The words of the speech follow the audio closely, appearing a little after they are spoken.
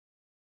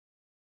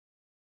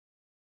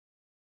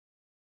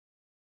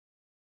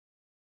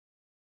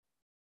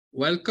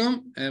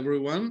Welcome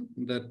everyone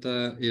that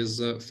is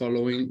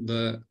following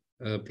the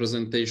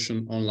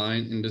presentation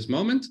online in this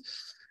moment,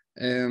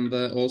 and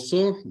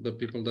also the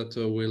people that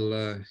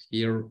will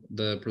hear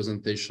the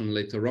presentation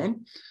later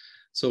on.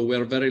 So we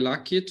are very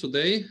lucky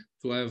today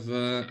to have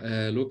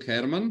Luc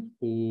Hermann,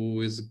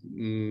 who is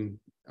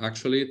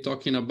actually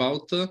talking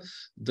about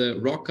the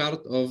rock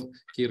art of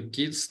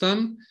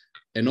Kyrgyzstan,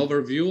 an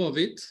overview of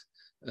it.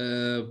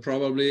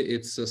 Probably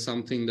it's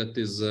something that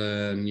is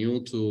new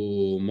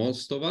to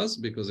most of us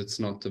because it's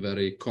not a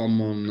very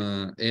common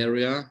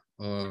area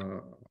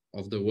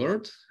of the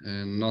world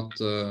and not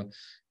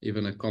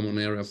even a common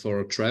area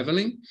for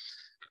traveling.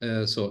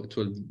 So it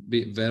will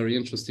be very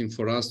interesting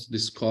for us to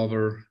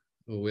discover,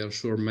 we are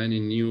sure,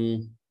 many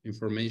new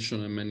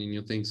information and many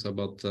new things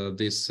about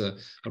this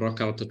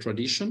rock art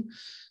tradition.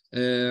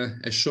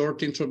 A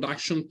short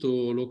introduction to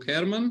Luc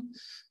Hermann.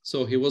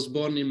 So he was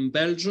born in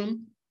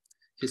Belgium.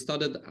 He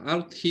studied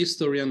art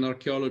history and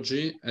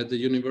archaeology at the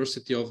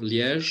University of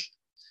Liège,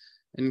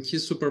 and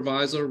his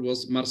supervisor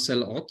was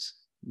Marcel Ott,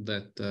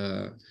 that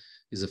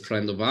is a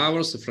friend of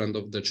ours, a friend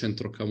of the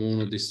Centro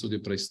Camuno di Studi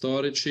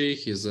Preistorici.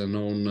 He's a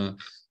known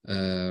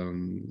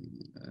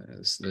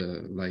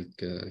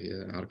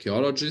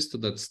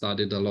archaeologist that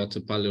studied a lot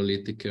of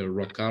Paleolithic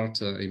rock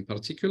art in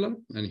particular,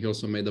 and he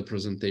also made a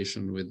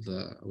presentation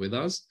with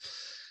us.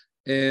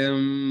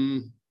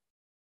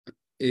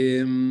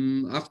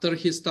 After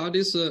his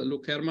studies,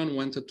 Luc Hermann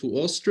went to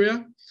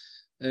Austria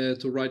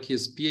to write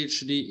his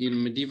PhD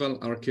in medieval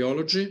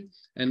archaeology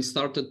and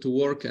started to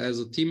work as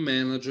a team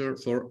manager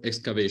for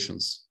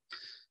excavations.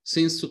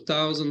 Since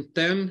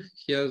 2010,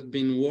 he has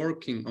been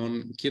working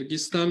on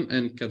Kyrgyzstan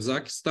and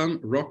Kazakhstan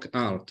rock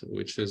art,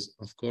 which is,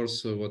 of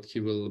course, what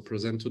he will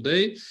present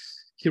today.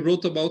 He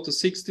wrote about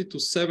 60 to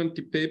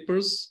 70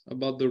 papers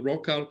about the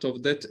rock art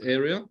of that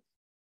area,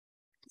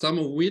 some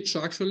of which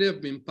actually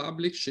have been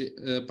published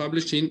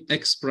in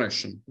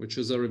Expression, which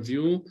is a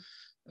review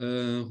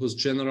whose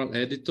general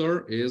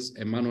editor is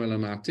Emanuele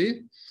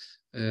Nati,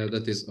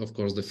 that is, of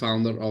course, the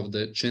founder of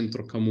the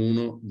Centro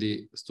Camuno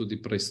di Studi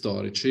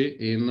Preistorici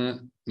in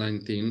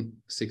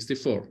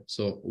 1964.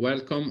 So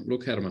welcome,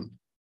 Luc Hermann.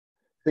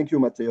 Thank you,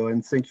 Matteo,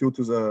 and thank you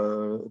to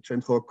the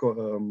Centro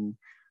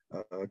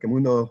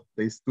Camuno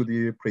di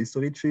Studi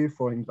Preistorici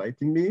for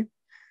inviting me.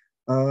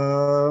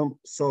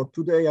 So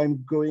today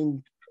I'm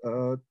going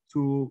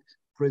to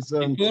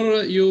present.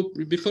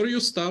 Before you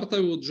start, I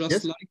would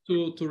just like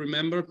to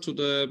remember to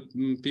the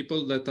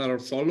people that are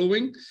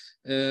following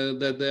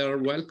that they are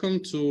welcome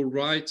to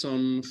write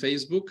on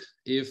Facebook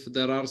if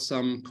there are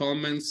some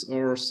comments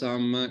or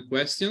some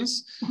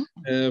questions.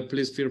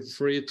 Please feel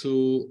free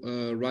to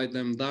write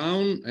them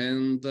down,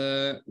 and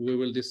we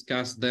will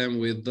discuss them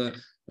with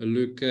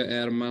Luc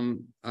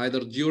Hermann either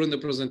during the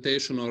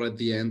presentation or at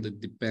the end,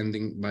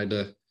 depending by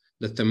the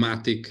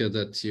thematic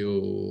that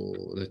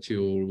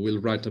you will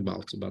write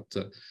about, but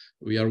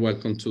we are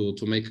welcome to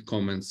make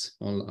comments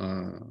on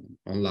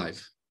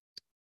live.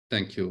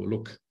 Thank you,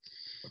 Luc.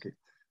 Okay,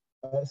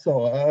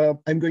 so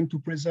I'm going to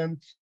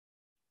present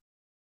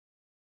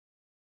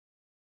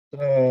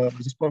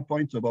this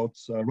PowerPoint about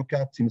rock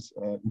art in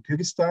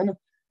Kyrgyzstan.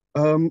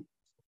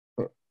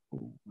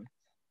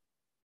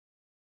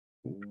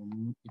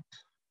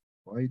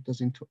 Why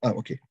doesn't?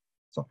 Okay.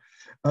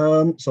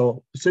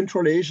 So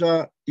Central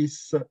Asia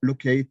is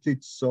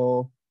located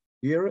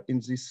here in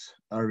this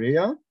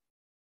area,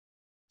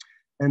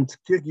 and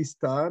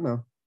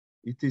Kyrgyzstan,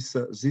 it is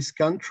this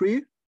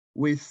country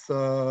with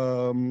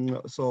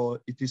so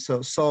it is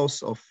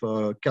south of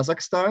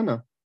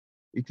Kazakhstan,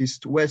 it is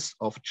west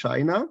of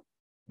China,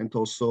 and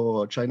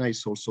also China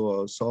is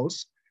also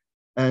south,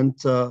 and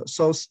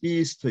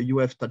southeast you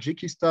have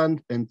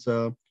Tajikistan, and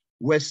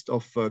west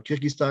of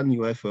Kyrgyzstan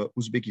you have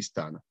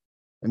Uzbekistan.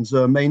 And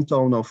the main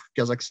town of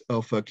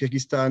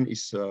Kyrgyzstan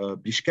is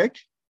Bishkek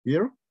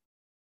here.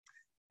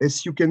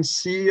 As you can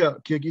see,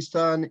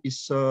 Kyrgyzstan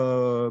is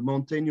a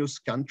mountainous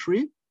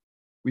country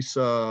with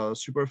a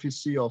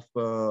superficie of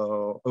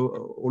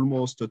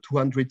almost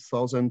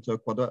 200,000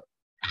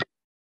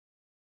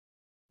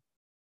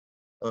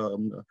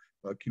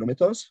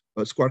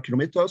 square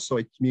kilometers. So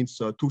it means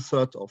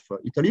 2/3 of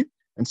Italy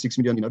and 6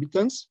 million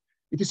inhabitants.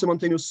 It is a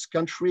mountainous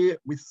country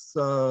with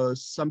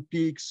some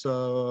peaks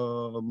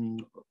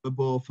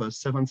above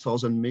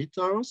 7,000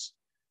 meters.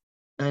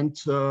 And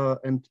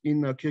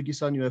in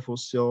Kyrgyzstan, you have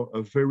also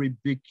a very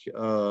big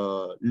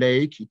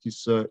lake. It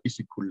is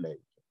Isyk-Kul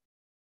Lake.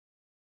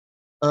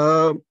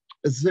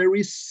 There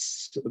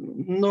is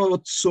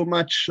not so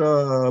much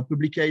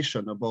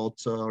publication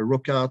about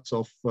rock art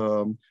of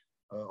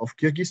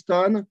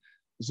Kyrgyzstan.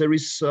 There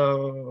is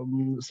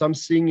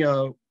something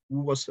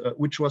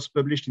which was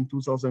published in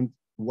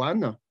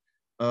 2001.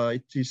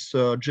 It is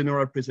a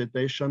general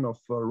presentation of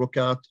rock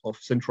art of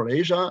Central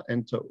Asia,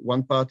 and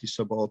one part is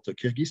about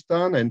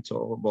Kyrgyzstan and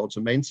about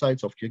the main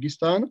sites of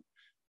Kyrgyzstan.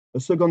 A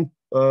second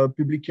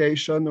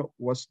publication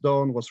was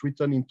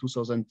written in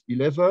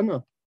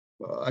 2011,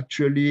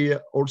 actually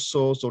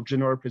also the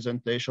general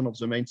presentation of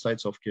the main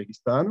sites of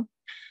Kyrgyzstan.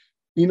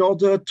 In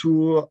order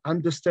to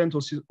understand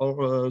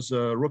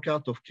the rock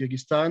art of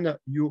Kyrgyzstan,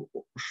 you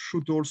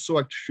should also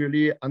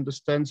actually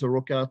understand the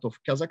rock art of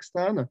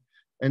Kazakhstan.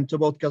 And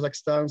about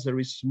Kazakhstan, there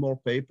is more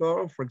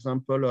paper. For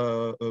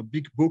example, a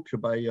big book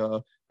by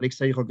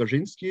Alexei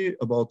Rogozhinsky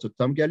about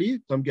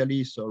Tamgali.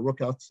 Tamgali is a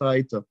rock art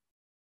site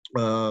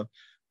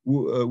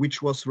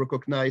which was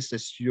recognized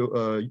as,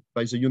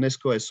 by the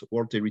UNESCO as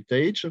World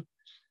Heritage.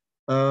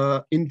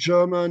 In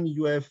German,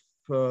 you have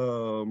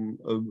a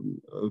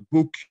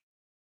book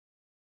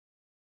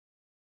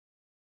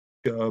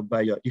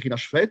by Irina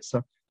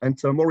Shvets. And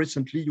more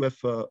recently, you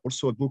have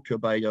also a book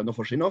by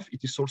Novozhenov.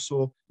 It is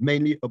also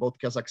mainly about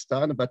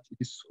Kazakhstan, but it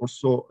is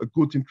also a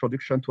good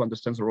introduction to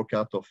understand the rock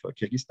art of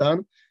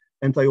Kyrgyzstan.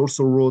 And I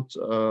also wrote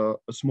a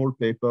small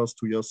papers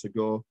 2 years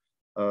ago,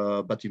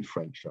 but in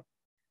French.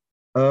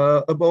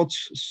 About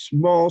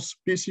more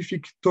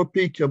specific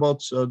topic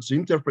about the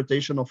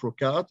interpretation of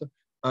rock art,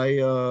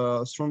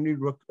 I strongly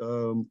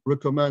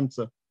recommend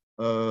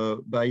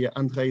by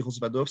Andrei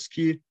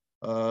Rozvadovsky,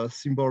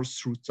 Symbols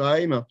Through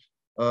Time.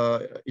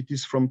 It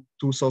is from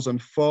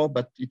 2004,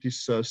 but it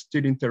is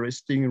still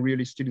interesting,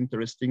 really still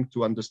interesting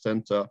to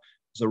understand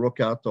the rock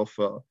art of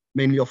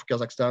mainly of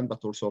Kazakhstan,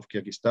 but also of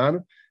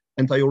Kyrgyzstan.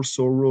 And I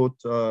also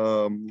wrote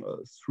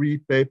 3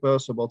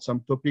 papers about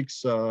some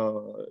topics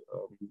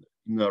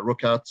in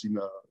rock art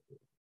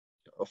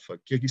of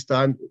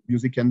Kyrgyzstan,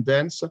 music and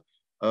dance,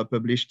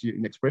 published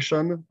in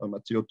Expression.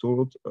 Matteo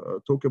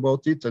talked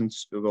about it, and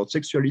about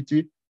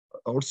sexuality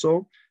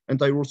also.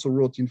 And I also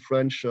wrote in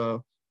French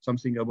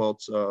something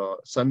about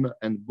sun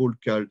and bull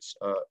cults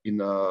in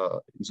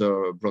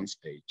the Bronze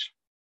Age.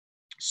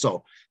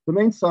 So the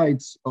main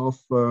sites of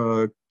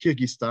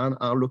Kyrgyzstan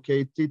are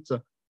located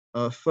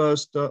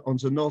first on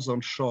the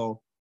northern shore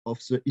of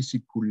the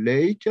a.s.l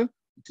Lake.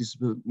 It is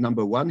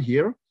number 1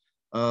 here.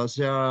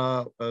 There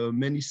are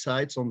many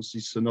sites on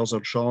this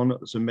northern shore.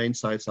 The main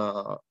sites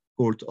are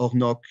called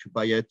Ornok,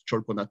 Bayet,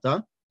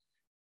 Cholponata.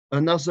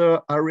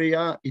 Another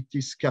area, it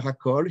is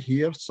Karakol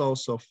here,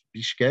 south of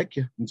Bishkek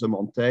in the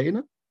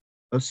mountain.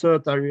 A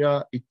third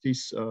area, it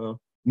is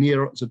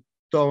near the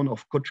town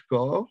of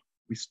Kochkor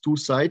with 2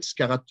 sites,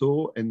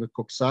 Karato and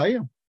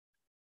Koksai.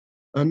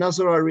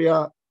 Another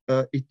area,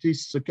 it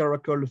is the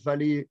Karakol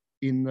Valley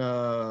in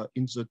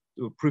the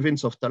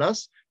province of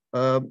Talas.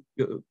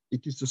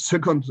 It is the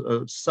second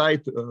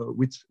site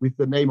with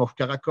the name of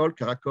Karakol.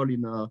 Karakol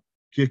in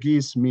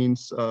Kyrgyz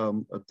means a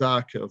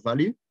dark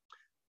valley.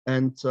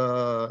 And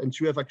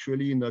you have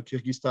actually in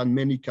Kyrgyzstan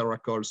many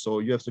Karakols. So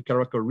you have the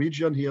Karakol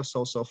region here,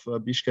 south of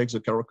Bishkek, the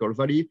Karakol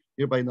Valley,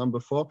 here by number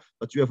 4.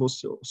 But you have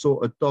also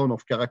a town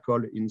of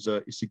Karakol in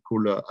the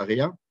a.s.l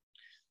area.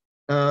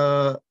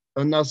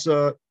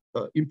 Another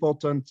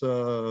important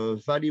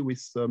valley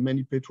with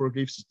many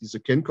petroglyphs is the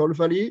Kenkol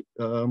Valley,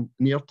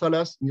 near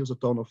Talas, near the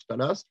town of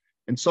Talas.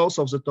 And south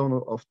of the town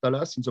of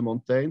Talas, in the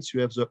mountains,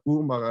 you have the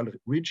Ur-Maral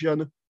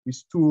region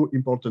with 2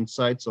 important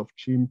sites of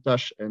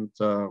Chimtash and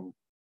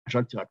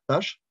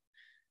Jaltiraktash.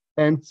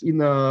 And in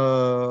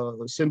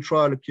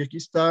central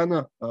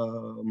Kyrgyzstan,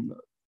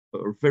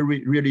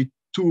 really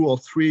 2 or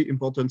 3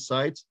 important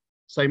sites,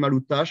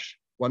 Saymalutash,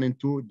 1 and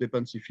 2,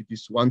 depends if it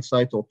is 1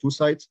 site or 2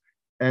 sites.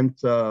 And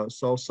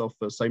south of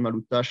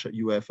Saymalutash,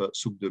 you have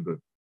Sukdebe.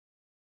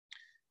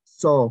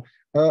 So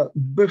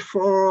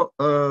before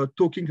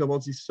talking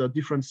about these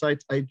different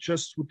sites, I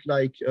just would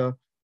like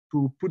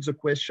to put the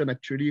question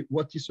actually,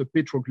 what is a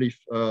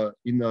petroglyph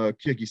in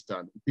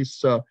Kyrgyzstan?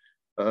 This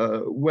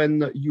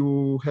when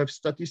you have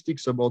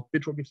statistics about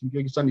petroglyphs in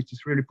Kyrgyzstan, it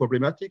is really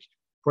problematic.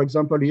 For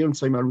example, here in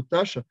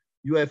Saymalutash,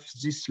 you have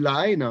this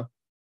line.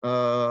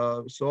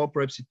 So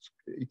perhaps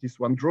it is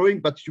one drawing,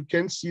 but you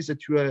can see that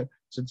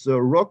that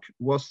the rock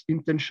was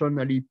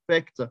intentionally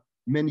packed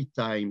many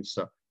times.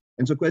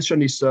 And the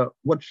question is,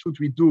 what should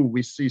we do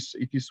with this?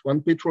 It is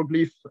one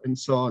petroglyph and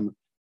so on.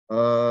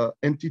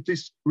 And it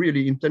is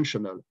really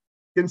intentional.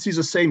 You can see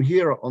the same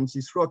here on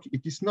this rock.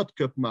 It is not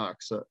cup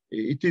marks.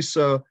 It is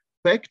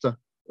packed.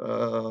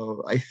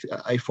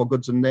 I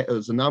forgot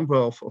the number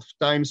of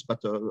times, but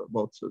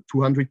about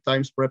 200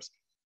 times perhaps.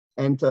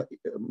 And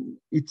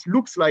it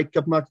looks like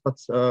cup marks, but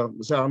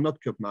they are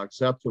not cup marks.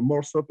 They are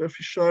more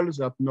superficial,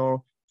 they are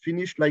more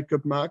finished like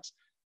cup marks,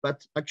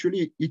 but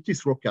actually it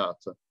is rock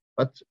art,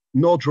 but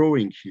no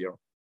drawing here.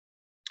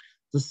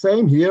 The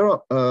same here,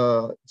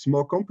 it's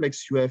more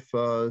complex. You have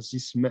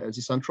this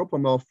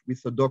anthropomorph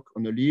with a dog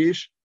on a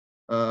leash,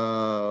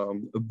 a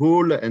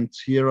bull, and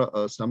here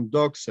some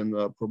dogs and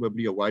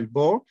probably a wild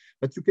boar.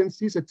 But you can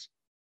see that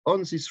on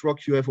this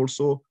rock you have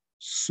also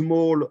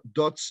small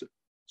dots.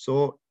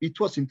 So it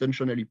was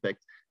intentionally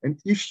packed. And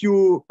if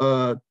you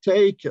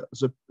take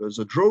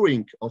the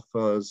drawing of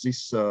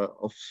this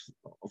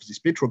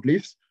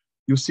petroglyphs,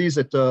 you see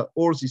that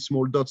all these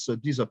small dots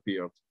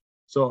disappeared.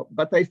 So,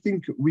 but I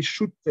think we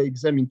should take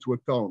them into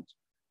account.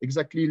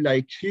 Exactly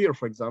like here,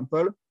 for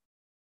example,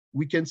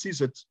 we can see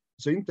that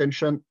the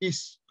intention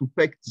is to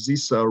pack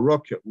this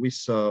rock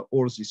with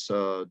all these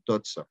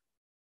dots.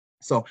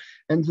 So,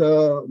 and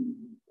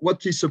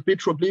what is a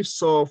petroglyph?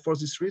 So for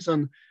this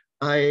reason,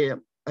 I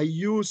I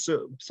use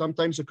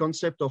sometimes the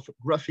concept of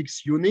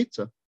graphics unit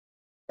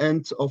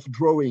and of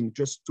drawing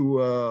just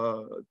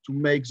to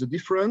make the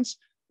difference.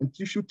 And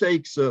if you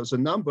take the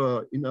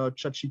number in a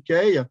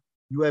Chachike,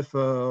 you have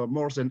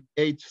more than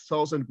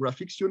 8,000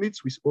 graphics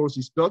units with all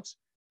these dots,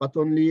 but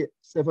only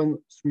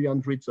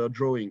 7,300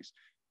 drawings.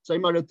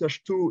 Simultaneous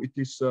 2, it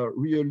is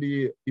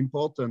really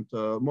important,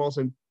 more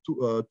than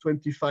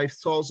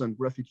 25,000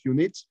 graphic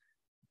units,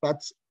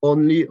 but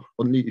only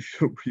if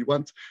you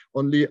want,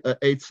 only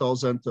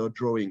 8,000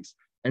 drawings,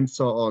 and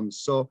so on.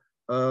 So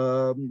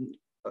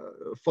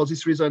for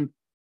this reason,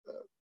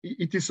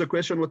 it is a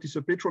question, what is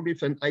a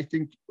petroglyph? And I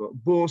think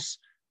both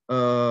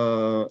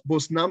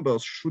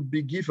numbers should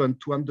be given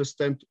to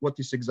understand what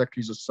is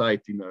exactly the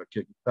site in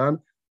Kyrgyzstan.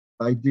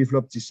 I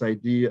developed this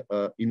idea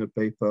in a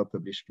paper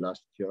published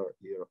last year.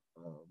 Here,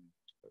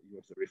 you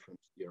have the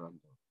reference here on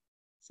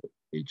the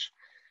page.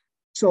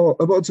 So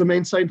about the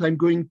main site, I'm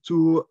going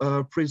to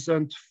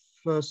present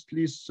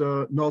firstly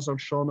the northern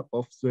shore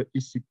of the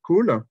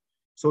a.s.l.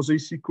 So the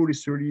a.s.l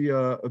is really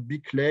a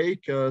big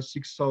lake,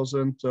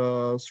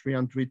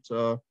 6,300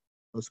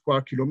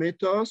 square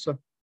kilometers.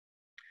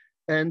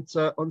 And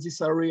on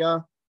this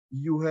area,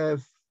 you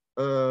have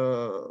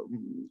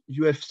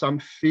some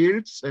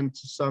fields and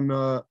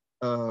some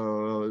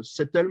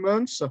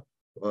settlements,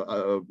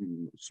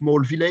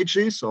 small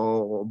villages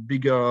or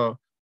bigger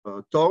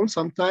towns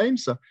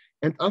sometimes.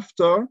 And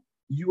after,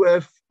 you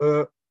have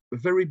a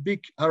very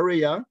big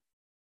area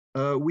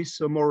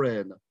with a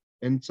moraine.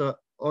 And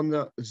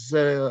on these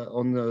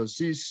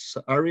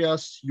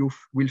areas, you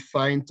will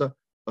find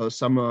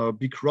some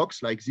big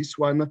rocks like this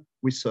one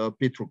with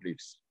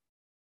petroglyphs.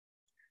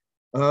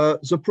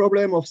 The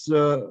problem of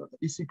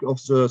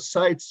the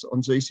sites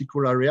on the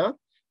a.s.l area,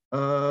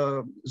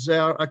 they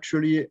are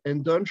actually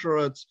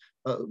endangered.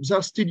 They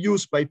are still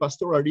used by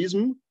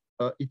pastoralism.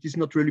 It is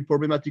not really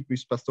problematic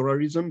with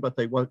pastoralism, but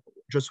I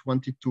just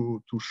wanted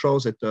to show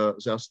that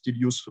they are still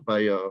used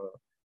by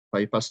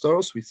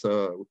pastors,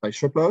 by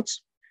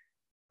shepherds.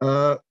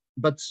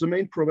 But the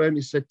main problem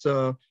is that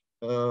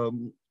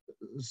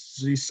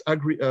these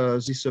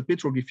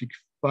petroglyphic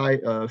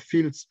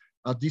fields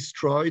are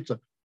destroyed.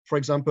 For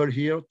example,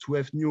 here to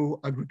have new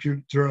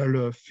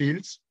agricultural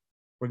fields.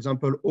 For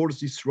example, all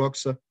these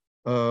rocks,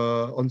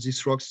 on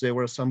these rocks, there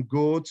were some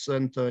goats,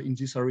 and in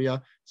this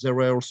area, there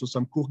were also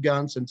some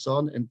kurgans and so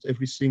on, and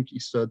everything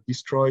is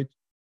destroyed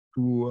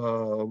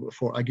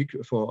for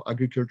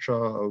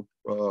agricultural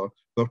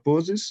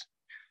purposes.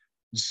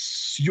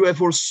 You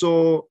have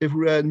also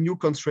everywhere new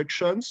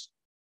constructions.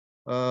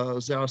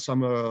 There are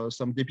some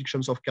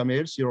depictions of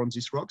camels here on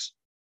these rocks,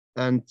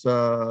 and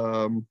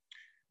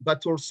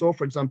but also,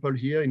 for example,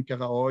 here in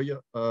Karaoy,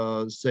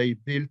 they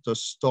built a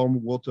storm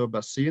water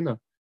basin.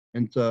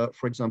 And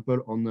for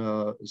example, on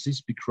this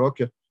big rock,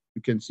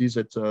 you can see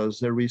that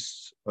there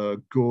is a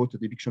goat, a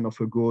depiction of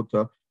a goat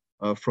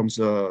from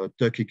the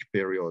Turkic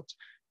period.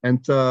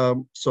 And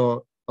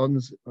so on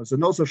the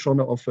northern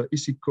shore of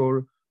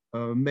a.s.l,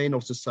 many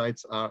of the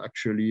sites are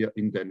actually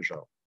in danger.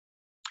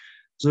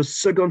 The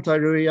second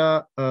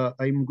area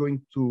I'm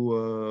going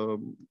to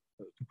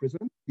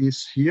present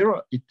is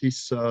here. It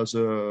is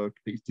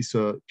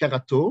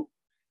Karato.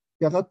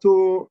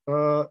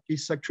 Karato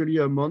is actually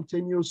a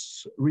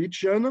mountainous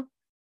region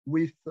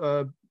with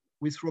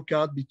rock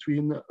art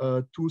between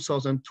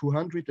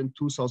 2,200 and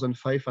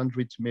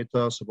 2,500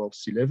 meters above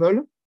sea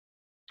level.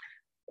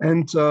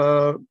 And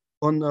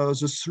on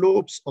the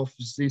slopes of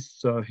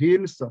these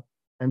hills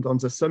and on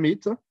the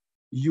summit,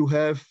 you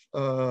have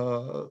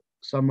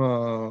some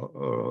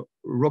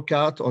rock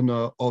art on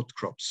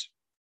outcrops.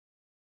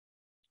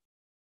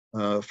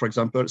 For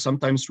example,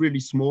 sometimes really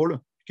small.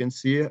 You can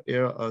see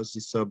here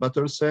this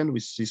battle scene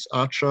with this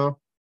archer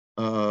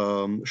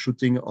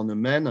shooting on a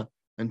man,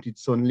 and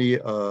it's only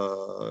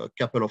a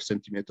couple of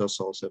centimeters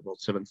or about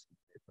 7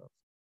 centimeters.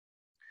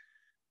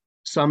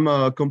 Some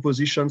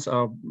compositions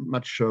are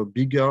much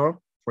bigger.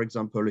 For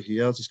example,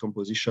 here, this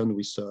composition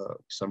with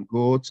some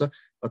goats,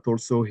 but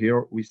also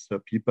here with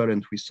people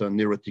and with an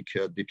erotic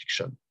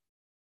depiction.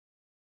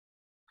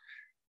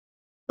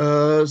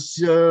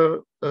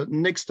 The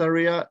next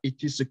area,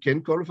 it is the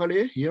Kenkol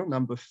Valley here,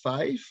 number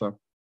 5.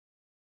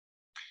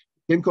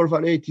 Kenkol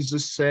Valley, it is the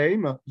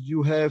same.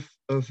 You have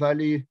a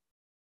valley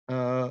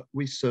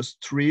with a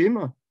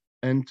stream,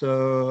 and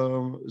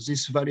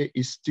this valley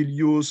is still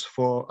used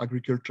for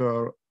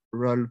agricultural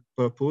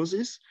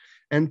purposes.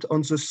 And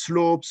on the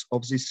slopes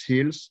of these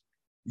hills,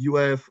 you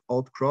have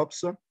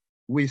outcrops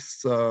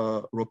with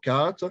rock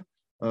art.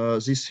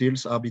 These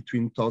hills are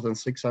between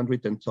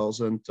 1,600 and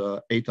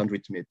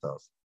 1,800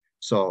 meters.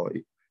 So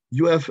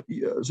you have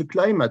the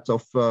climate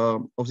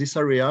of this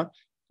area.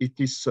 It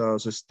is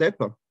the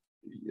steppe.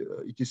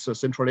 It is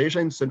Central Asia.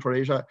 In Central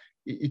Asia,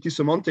 it is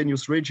a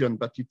mountainous region,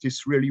 but it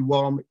is really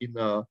warm in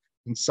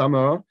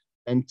summer,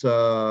 and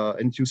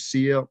you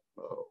see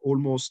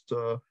almost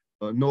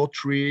no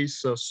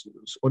trees,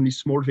 only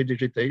small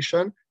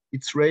vegetation.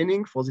 It's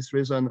raining. For this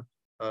reason,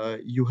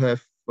 you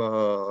have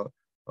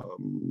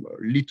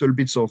little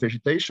bits of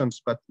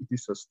vegetations, but it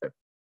is a steppe.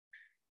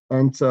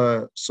 and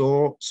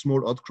so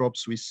small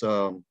outcrops with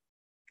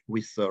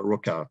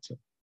rock art.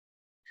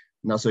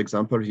 Another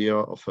example here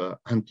of a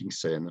hunting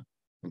scene,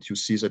 and you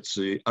see that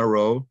the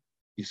arrow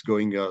is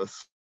going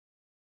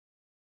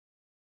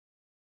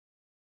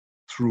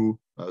through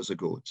the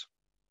goat.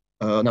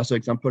 Another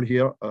example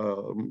here,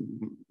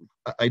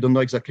 I don't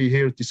know exactly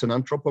here, it is an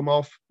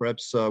anthropomorph,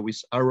 perhaps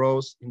with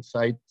arrows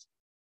inside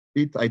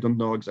it, I don't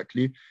know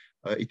exactly.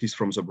 It is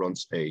from the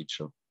Bronze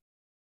Age.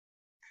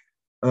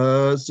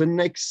 The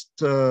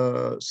next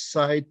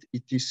site,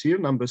 it is here,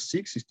 number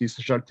 6, it is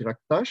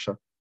Jalteraktash.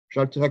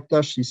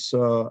 Jalteraktash is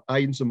high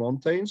in the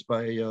mountains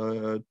by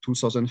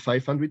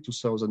 2,500,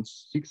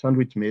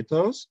 2,600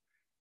 meters.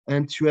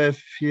 And you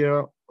have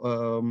here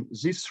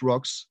these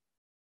rocks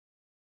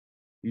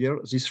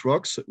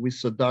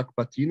with a dark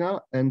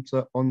patina, and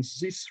on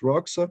these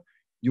rocks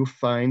you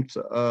find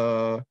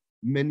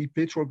many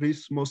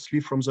petroglyphs,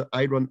 mostly from the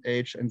Iron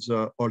Age and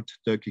the Old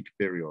Turkic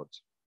period.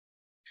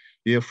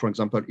 Here, for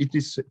example, it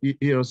is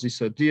here this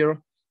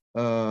deer.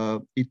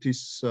 It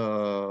is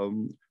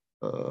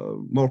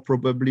more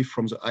probably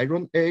from the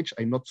Iron Age.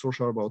 I'm not so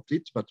sure about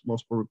it, but more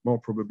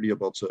probably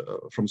about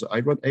from the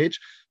Iron Age.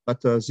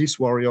 But this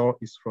warrior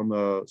is from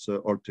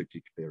the Old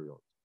Turkic period.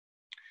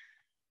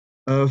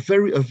 A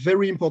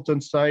very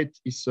important site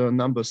is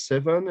number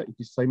 7. It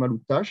is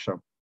Saymalutash.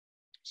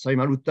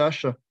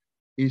 Saymalutash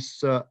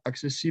is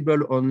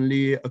accessible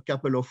only a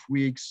couple of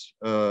weeks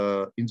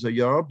in the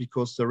year,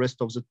 because the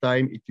rest of the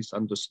time it is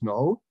under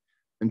snow,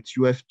 and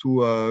you have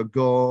to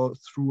go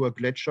through a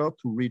glacier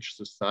to reach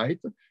the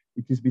site.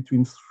 It is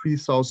between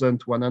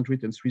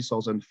 3,100 and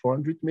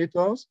 3,400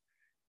 meters.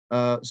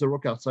 The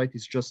rock art site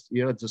is just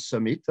here at the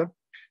summit.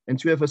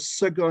 And you have a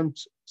second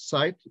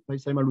site by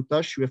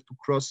Saymalutash. You have to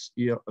cross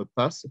here a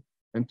pass,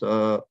 and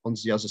on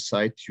the other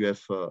side, you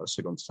have a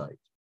second site.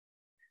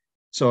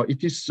 So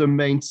it is the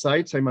main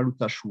site,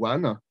 Saymalutash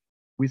 1,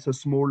 with a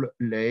small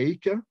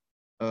lake.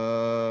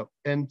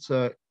 And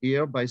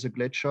here by the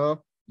glacier,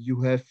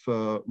 you have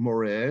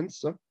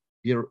moraines.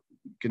 Here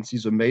you can see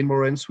the main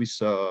moraines with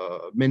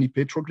many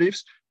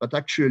petroglyphs, but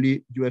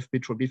actually you have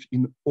petroglyphs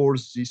in all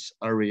this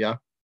area.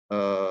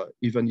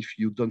 Even if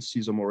you don't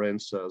see the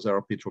moraines, there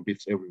are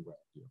petroglyphs everywhere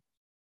here.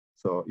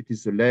 So it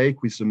is a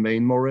lake with the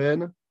main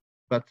moraine,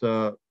 but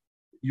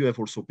you have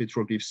also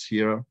petroglyphs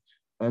here.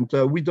 And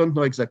we don't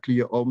know exactly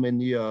how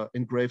many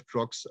engraved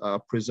rocks are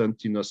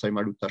present in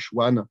Saymalutash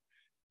 1.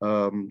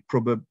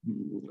 Probably,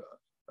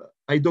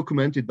 I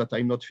documented, but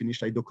I'm not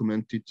finished. I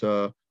documented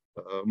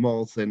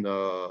more than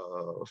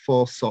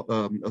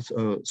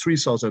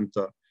 3,000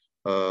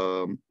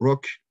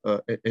 rock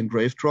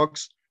engraved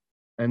rocks.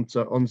 And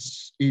on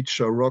each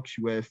rock,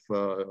 you have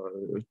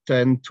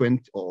 10,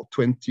 20, or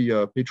 20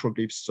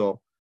 petroglyphs.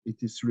 So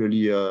it is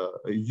really a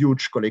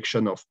huge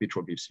collection of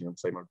petroglyphs here in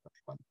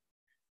Saymalutash 1.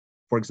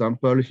 For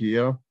example,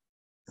 here,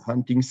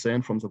 hunting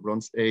scene from the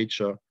Bronze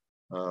Age.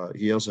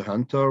 Here's a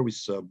hunter with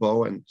a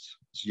bow and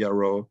the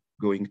arrow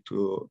going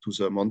to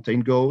the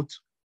mountain goat.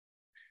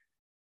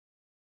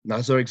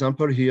 Another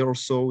example here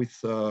also with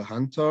a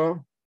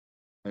hunter,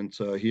 and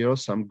here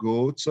some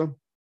goats.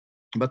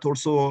 But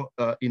also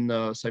in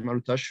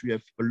Saymalutash, we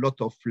have a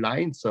lot of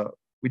lines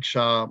which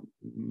are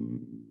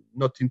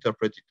not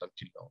interpreted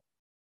until now.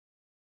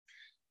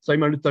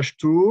 Saymalutash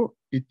 2,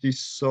 it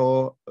is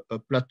a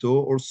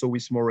plateau also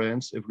with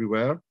moraines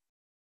everywhere,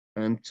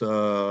 and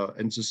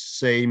the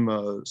same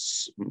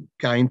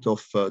kind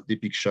of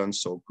depictions,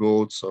 so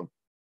goats.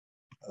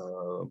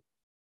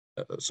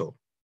 So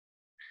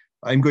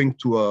I'm going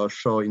to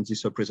show in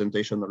this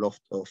presentation a lot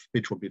of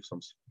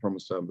petroglyphs from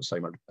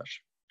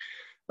Saymalutash.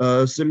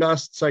 The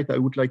last site I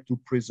would like to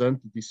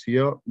present is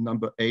here,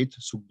 number 8,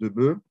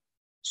 Souk-de-Beu.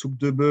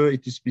 Souk-de-Beu,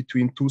 it is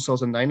between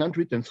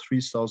 2,900 and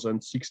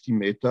 3,060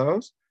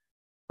 meters.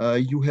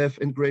 You have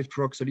engraved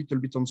rocks a little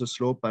bit on the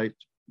slope, but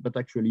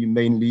actually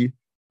mainly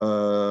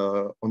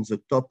on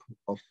the top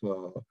of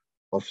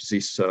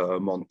this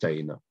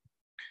mountain.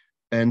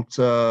 And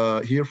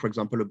here, for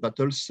example, a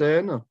battle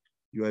scene.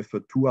 You have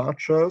 2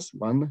 archers,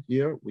 one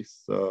here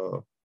with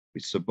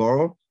the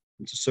bow,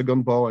 and the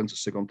second bow and the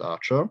second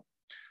archer.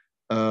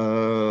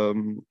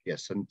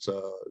 Yes, and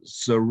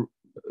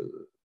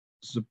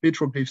the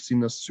petroglyphs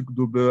in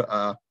Souk-de-Beu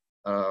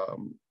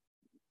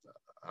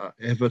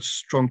have a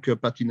strong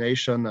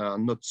patination,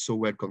 not so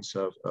well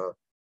conserved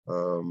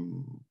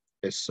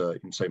as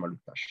in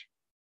Saymalutash.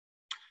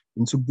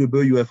 In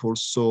Souk-de-Beu, you have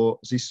also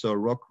this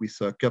rock with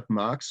cup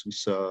marks,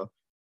 with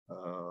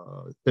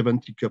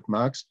 70 cup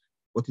marks.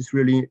 What is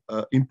really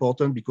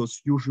important,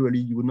 because usually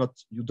you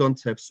don't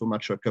have so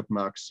much cup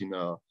marks in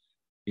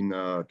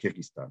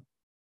Kyrgyzstan.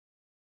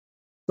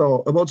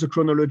 So about the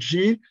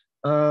chronology,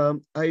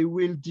 I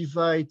will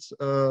divide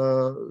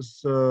the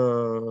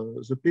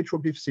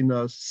petroglyphs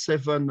in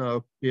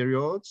 7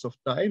 periods of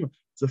time.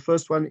 The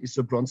first one is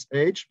the Bronze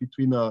Age,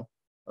 between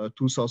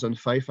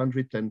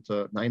 2,500 and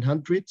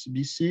 900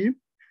 BC.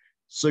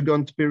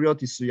 Second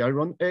period is the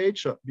Iron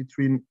Age,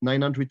 between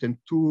 900 and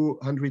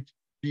 200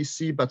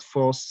 BC, but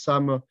for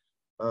some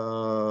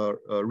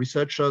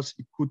researchers,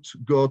 it could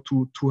go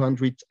to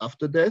 200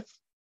 after death.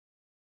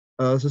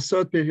 The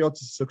third period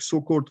is the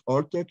so-called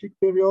Old Turkic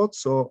period.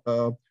 So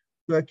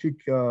Turkic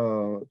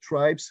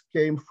tribes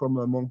came from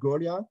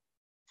Mongolia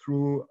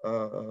through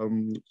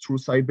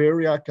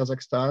Siberia,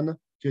 Kazakhstan,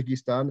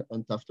 Kyrgyzstan,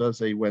 and after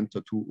they went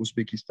to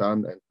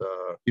Uzbekistan and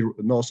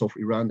north of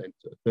Iran and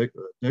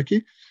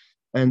Turkey.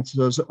 And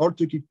the Old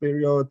Turkic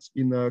period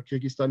in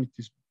Kyrgyzstan,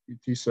 it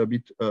is a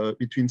bit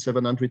between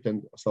 700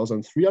 and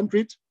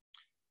 1300.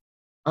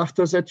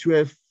 After that, you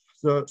have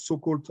the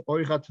so-called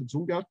Oirat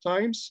Dzungar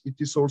times. It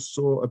is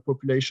also a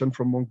population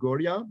from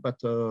Mongolia, but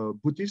a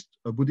Buddhist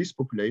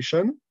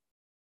population.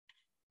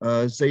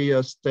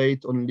 They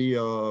stayed only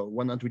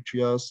 100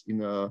 years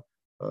in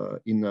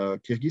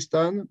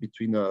Kyrgyzstan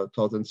between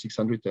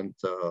 1600 and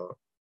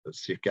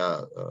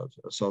circa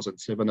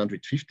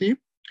 1750.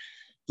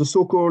 The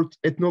so-called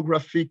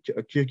ethnographic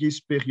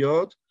Kyrgyz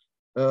period,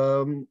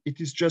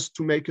 it is just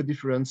to make a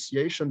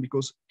differentiation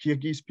because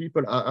Kyrgyz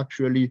people are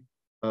actually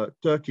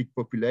Turkic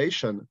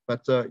population,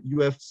 but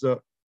you have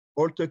the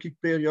Old Turkic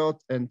period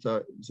and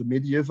the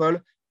medieval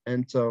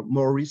and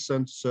more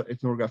recent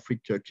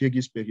ethnographic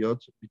Kyrgyz period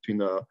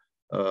between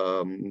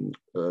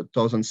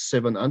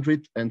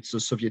 1700 and the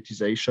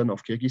Sovietization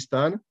of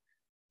Kyrgyzstan.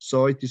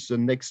 So it is the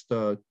next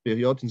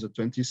period in the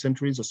 20th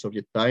century, the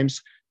Soviet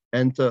times,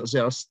 and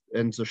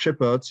the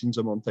shepherds in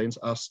the mountains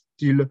are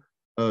still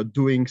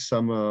doing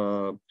some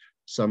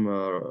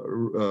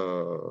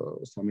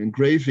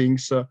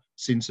engravings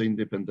since the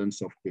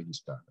independence of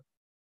Kyrgyzstan.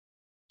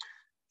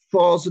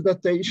 For the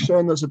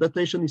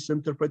datation is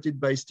interpreted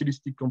by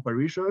stylistic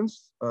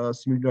comparisons,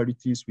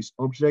 similarities with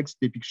objects,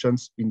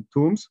 depictions in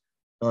tombs.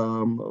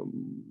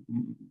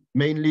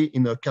 Mainly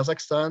in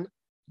Kazakhstan,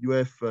 you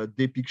have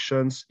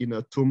depictions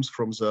in tombs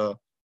from the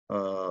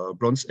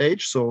Bronze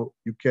Age. So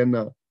you can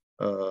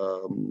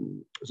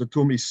the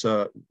tomb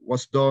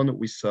was done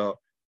with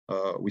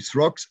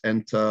rocks,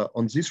 and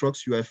on these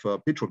rocks you have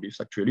petroglyphs.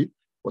 Actually,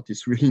 what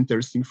is really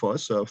interesting for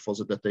us for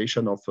the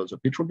datation of the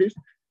petroglyph.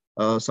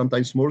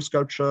 Sometimes small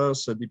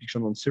sculptures,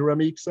 depiction on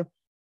ceramics.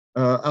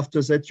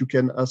 After that, you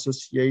can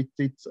associate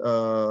it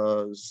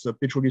the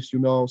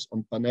petroglyphs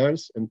on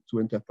panels and to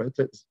interpret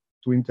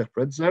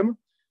them.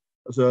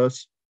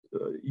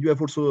 You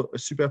have also a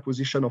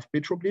superposition of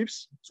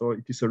petroglyphs, so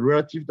it is a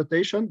relative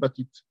datation, but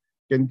it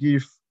can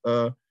give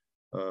an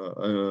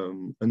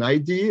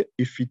idea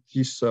if it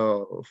is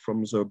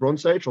from the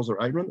Bronze Age or the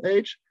Iron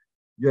Age.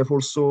 You have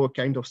also a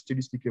kind of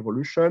stylistic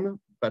evolution,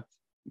 but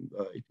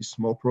it is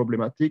more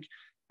problematic.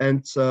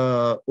 And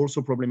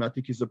also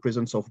problematic is the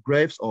presence of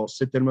graves or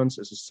settlements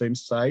at the same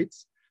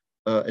sites,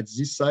 at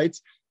these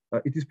sites.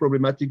 It is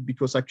problematic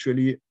because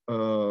actually,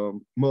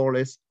 more or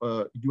less,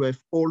 you have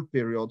all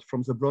period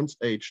from the Bronze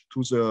Age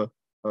to the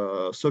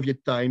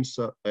Soviet times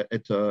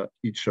at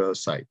each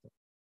site.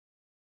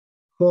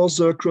 For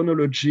the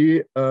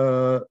chronology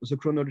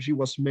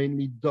was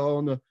mainly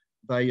done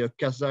by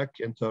Kazakh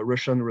and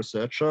Russian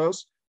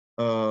researchers,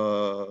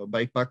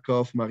 by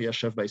Pakov,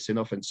 Mariachev, by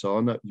Senov, and so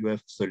on. You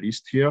have the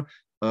list here.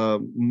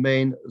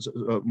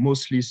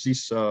 Mostly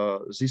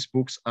these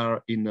books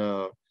are in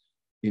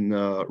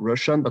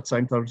Russian, but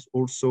sometimes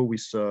also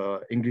with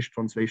English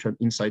translation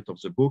inside of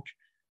the book.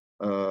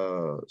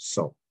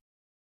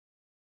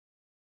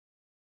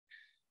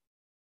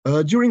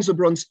 During the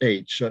Bronze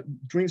Age,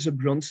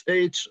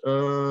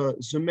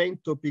 the main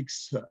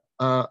topics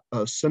are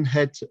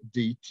sunhead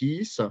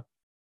deities.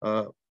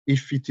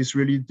 If it is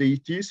really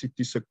deities, it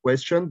is a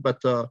question,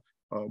 but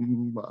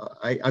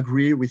I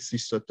agree with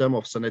this term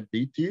of sunhead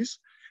deities.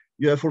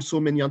 You have also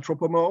many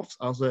anthropomorphs,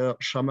 other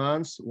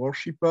shamans,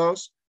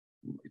 worshippers.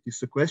 It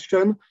is a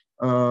question.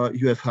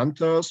 You have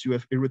hunters, you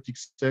have erotic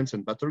scenes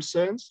and battle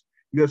scenes.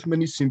 You have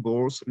many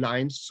symbols,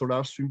 lines,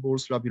 solar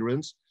symbols,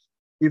 labyrinths.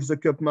 If the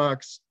cup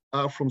marks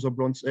are from the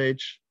Bronze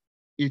Age,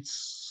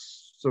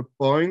 it's a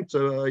point,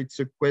 it's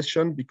a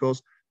question,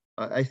 because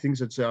I think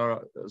that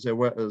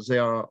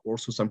there are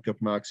also some cup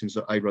marks in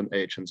the Iron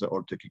Age and the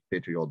Old Turkic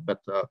period,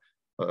 but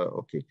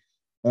okay.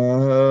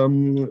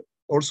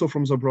 Also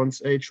from the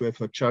Bronze Age, you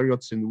have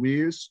chariots and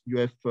wheels. You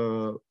have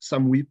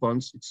some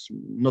weapons. It's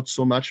not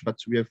so much, but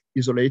we have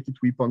isolated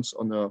weapons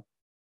on a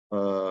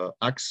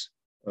axe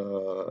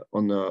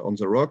on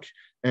the rock.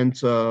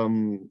 And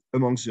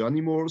amongst the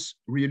animals,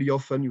 really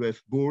often you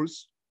have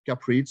bulls,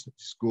 caprids,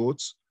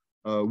 goats,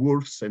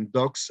 wolves and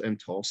dogs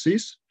and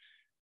horses.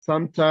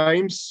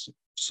 Sometimes,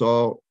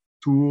 so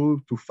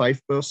 2 to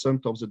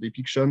 5% of the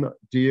depiction,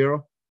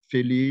 deer,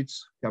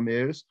 felids,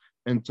 camels,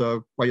 and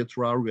quite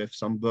rare, we have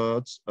some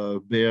birds,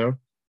 bear,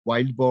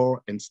 wild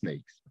boar, and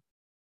snakes.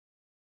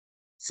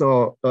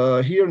 So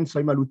here in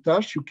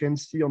Saymalutash, you can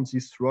see on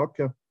this rock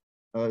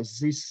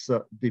this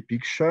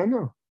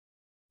depiction.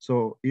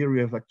 So here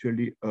we have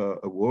actually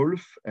a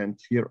wolf and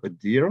here a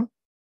deer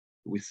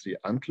with the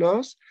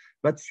antlers.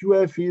 But you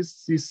have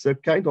this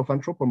kind of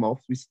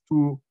anthropomorph with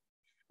 2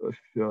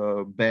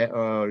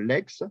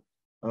 legs,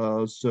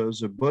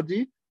 the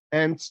body,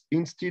 and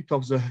instead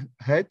of the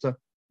head,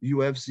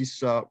 you have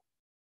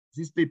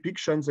this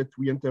depiction that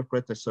we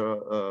interpret as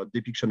a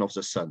depiction of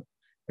the sun.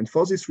 And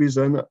for this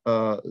reason,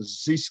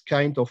 this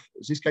kind of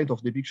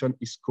depiction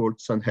is called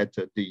sunhead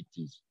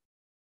deities.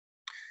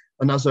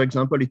 Another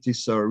example, it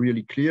is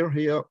really clear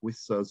here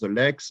with the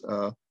legs,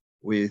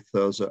 with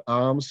the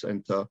arms,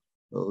 and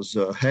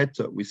the head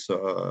with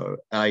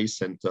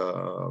eyes and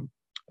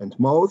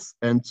mouth,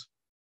 and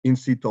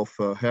instead of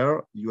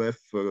hair, you have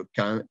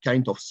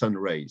kind of sun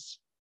rays.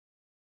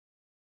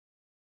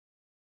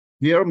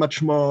 Here,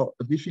 much more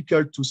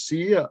difficult to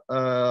see, 2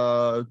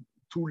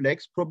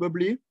 legs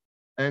probably,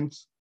 and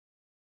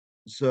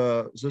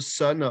the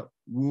sun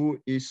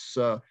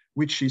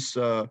which is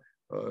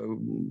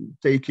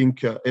taking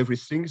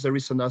everything. There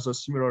is another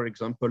similar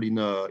example in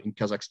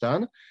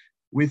Kazakhstan.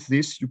 With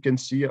this, you can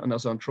see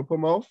another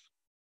anthropomorph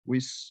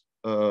with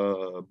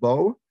a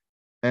bow,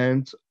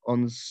 and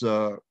on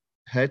the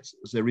head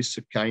there is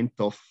a kind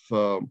of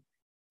a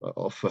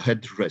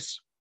headdress.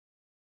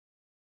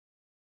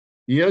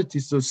 Here it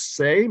is the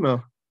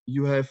same.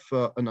 You have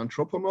an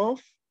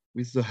anthropomorph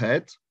with the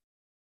head,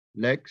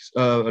 legs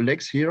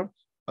here,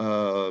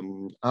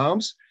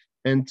 arms,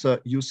 and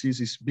you see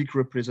this big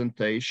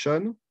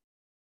representation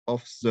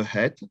of the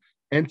head,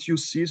 and you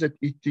see that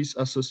it is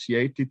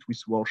associated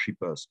with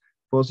worshippers.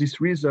 For this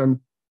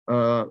reason,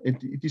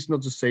 it is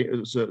not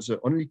the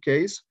only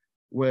case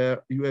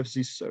where you have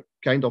this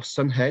kind of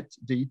sunhead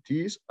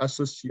deities, the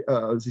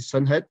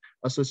sunhead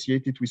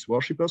associated with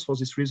worshippers. For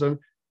this reason,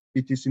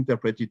 it is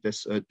interpreted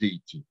as a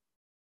deity.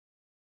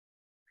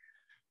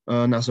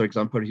 Another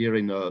example here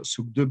in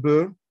Souk de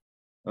Beu.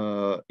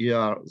 Here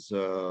are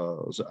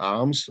the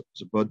arms,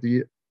 the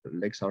body, the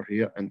legs are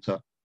here, and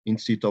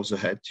instead of the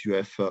head, you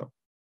have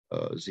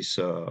this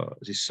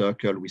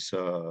circle with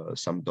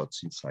some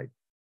dots inside.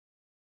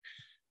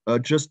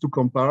 Just to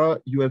compare,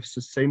 you have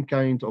the same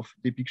kind of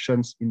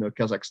depictions in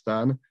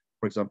Kazakhstan,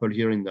 for example,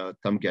 here in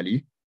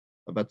Tamgali,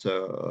 but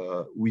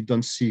we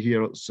don't see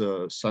here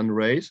the sun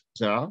rays.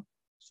 There are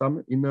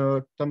some in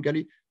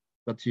Tamgali,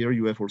 but here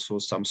you have also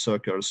some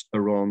circles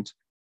around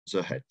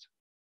the head.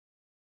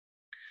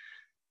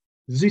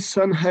 This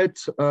sunhead,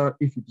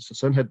 if it is a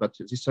sunhead, but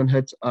these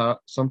sunheads are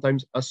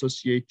sometimes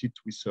associated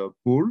with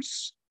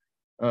bulls.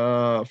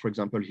 For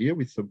example, here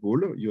with the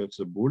bull, you have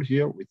the bull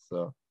here with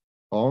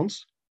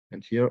horns,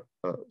 and here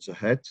the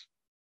head,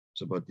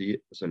 the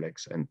body, the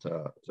legs, and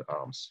the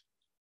arms.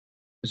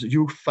 So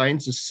you find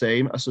the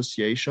same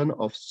association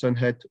of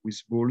sunhead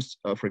with bulls,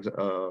 for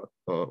example,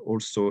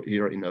 also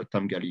here in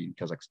Tamgali in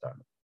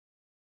Kazakhstan.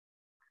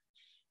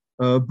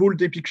 Bull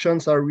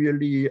depictions are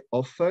really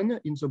often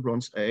in the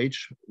Bronze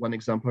Age. One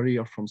example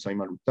here from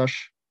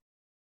Saima-Lutash.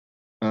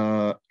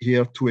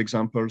 Here, 2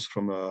 examples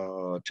from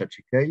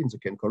Chachikei in the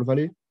Kenkol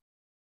Valley.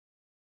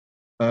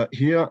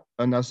 Here,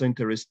 another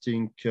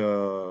interesting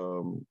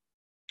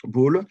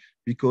bull,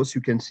 because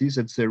you can see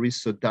that there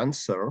is a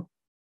dancer.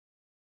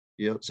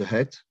 Here, the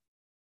head,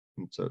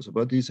 and the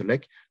body, the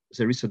leg.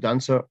 There is a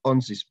dancer on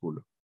this bull.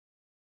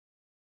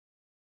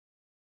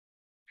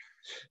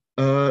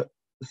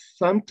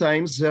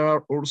 Sometimes there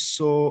are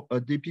also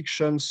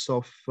depictions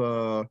of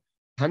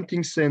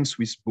hunting scenes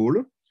with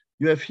bull.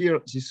 You have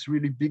here this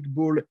really big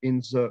bull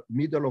in the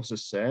middle of the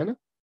scene.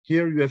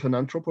 Here you have an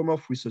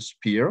anthropomorph with a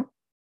spear.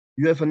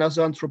 You have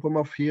another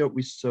anthropomorph here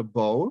with a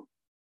bow.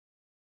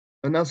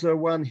 Another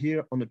one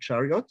here on a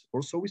chariot,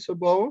 also with a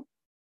bow.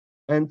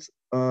 And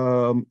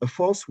a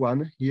 4th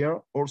one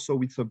here, also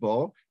with a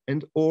bow.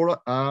 And all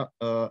are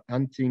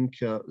hunting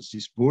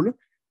this bull.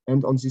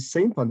 And on this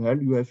same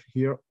panel, you have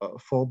here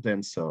 4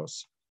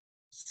 dancers.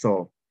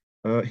 So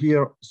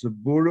here, the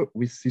bull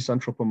with this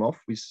anthropomorph,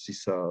 with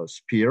this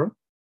spear.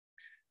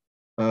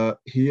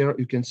 Here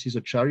you can see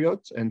the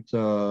chariot and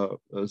the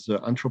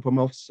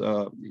anthropomorphs.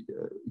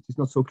 It is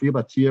not so clear,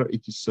 but here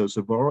it is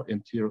the bow,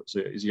 and here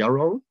the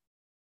arrow.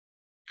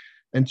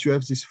 And you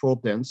have these 4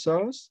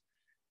 dancers.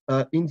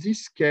 In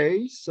this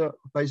case,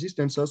 by these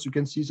dancers, you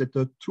can see that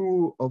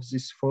 2 of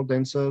these 4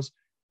 dancers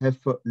have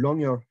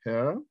longer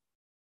hair,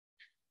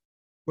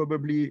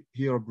 probably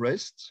here a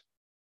breast.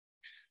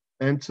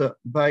 And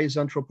by the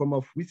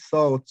anthropomorph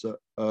without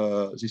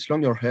this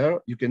longer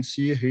hair, you can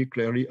see here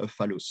clearly a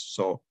phallus.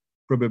 So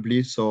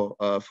probably,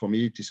 for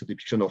me, it is a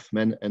depiction of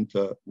men and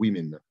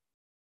women.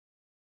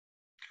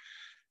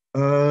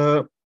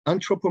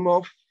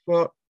 Anthropomorph,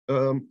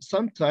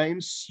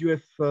 sometimes you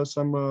have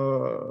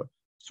some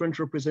strange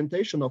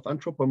representation of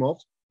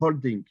anthropomorphs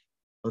holding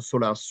a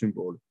solar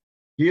symbol.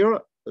 Here,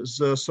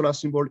 the solar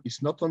symbol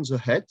is not on the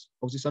head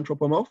of this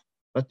anthropomorph,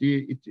 but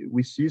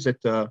we see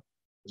that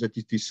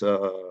it is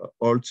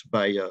held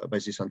by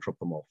this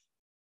anthropomorph.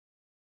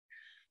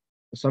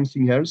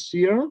 Something else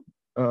here,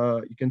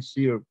 you can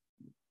see all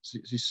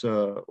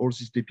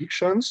these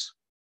depictions.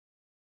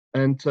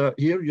 And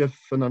here you have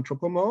an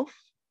anthropomorph,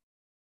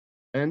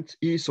 and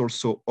he is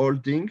also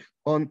holding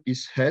on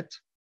his head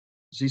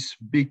this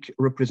big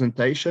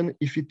representation.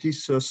 If it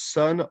is a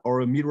sun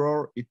or a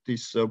mirror, it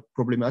is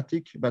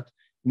problematic, but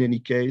in any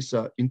case,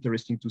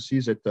 interesting to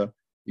see that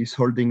he's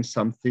holding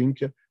something.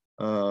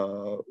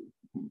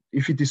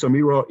 If it is a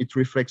mirror, it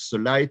reflects the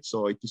light,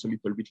 so it is a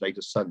little bit like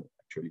the sun,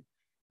 actually.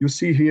 You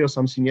see here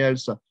something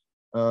else.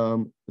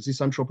 this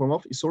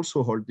anthropomorph is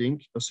also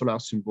holding a solar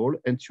symbol,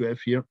 and you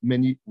have here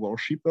many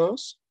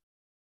worshippers.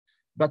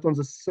 But on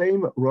the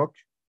same rock,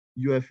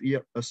 you have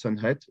here a sun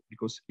head,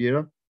 because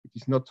here it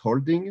is not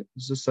holding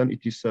the sun,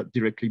 it is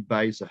directly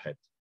by the head.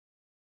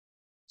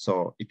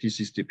 So it is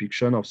this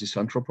depiction of this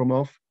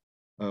anthropomorph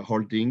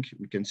holding,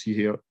 we can see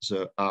here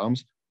the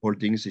arms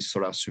holding this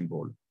solar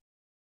symbol.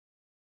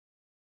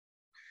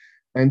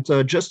 And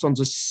just on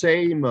the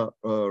same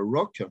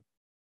rock,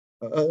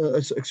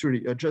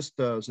 actually, just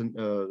the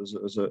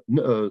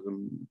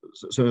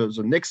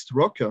next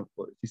rock,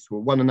 is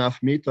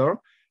 1.5 meter,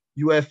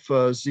 you have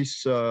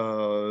this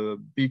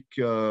big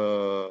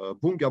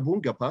bunga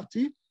bunga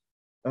party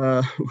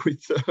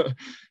with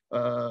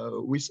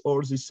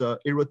all these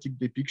erotic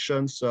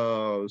depictions,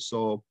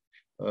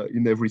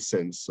 in every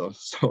sense, so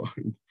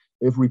in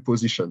every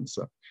position.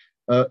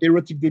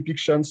 Erotic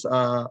depictions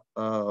are,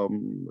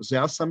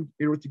 there are some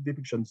erotic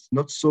depictions,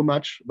 not so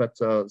much, but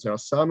there are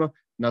some.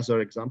 Another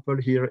example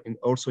here,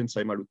 also in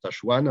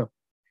Saima-Lutash 1.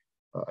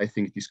 I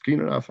think it is clean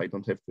enough, I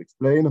don't have to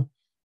explain.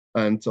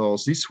 And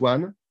this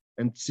one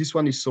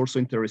is also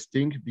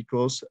interesting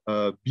because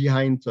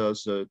behind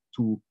the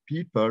two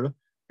people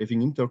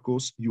having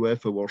intercourse, you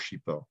have a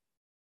worshipper.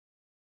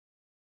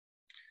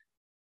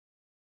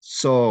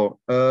 So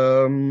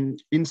in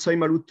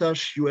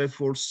Saima-Lutash, you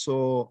have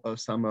also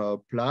some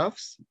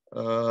plavs.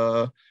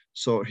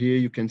 So here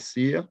you can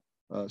see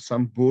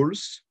some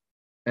bulls,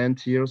 and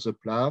here's a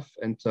plav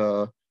and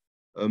a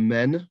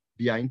man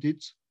behind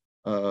it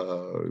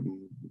by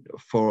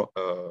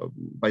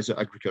the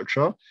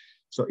agriculture.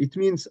 So it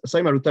means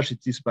Saima-Lutash,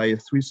 it is by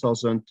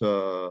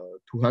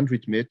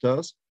 3,200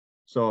 meters.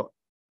 So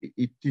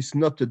it is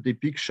not a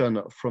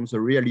depiction from the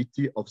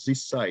reality of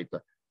this site.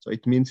 So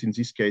it means in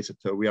this case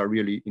that we are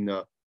really in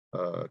a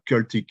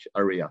cultic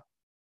area.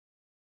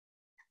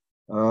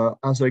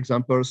 Other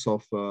examples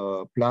of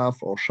plav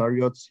or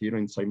chariots here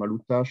in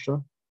Saima-Lutash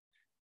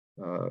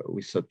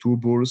with two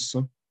bulls.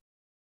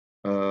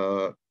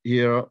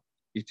 Here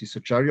it is a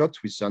chariot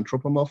with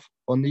anthropomorph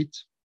on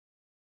it.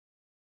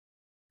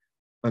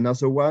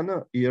 Another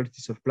one, here it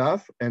is a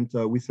plav and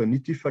with an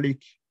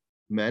epiphalic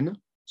man,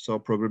 so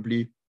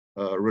probably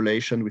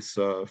relation with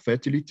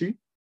fertility.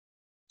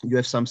 You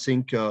have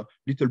something a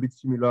little bit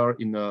similar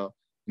in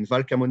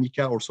Val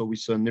Camonica, also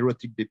with an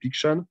erotic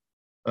depiction.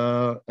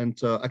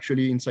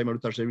 Actually in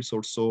Saima-Lutash there is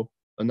also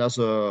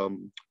another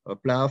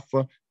plav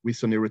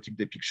with an erotic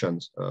depiction.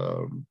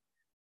 I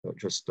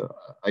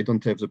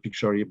don't have the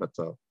picture here, but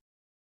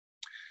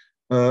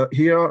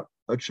here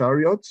a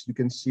chariot, you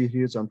can see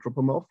here the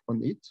anthropomorph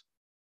on it.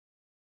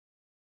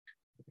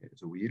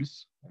 The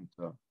wheels and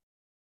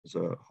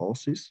the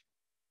horses.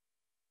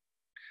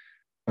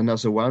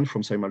 Another one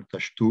from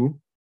Saima-Lutash 2,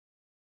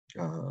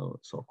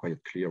 so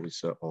quite clear with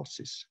the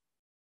horses.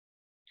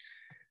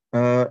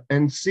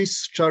 And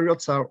these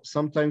chariots are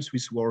sometimes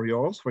with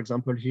warriors. For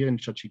example, here in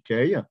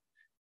Chachikei,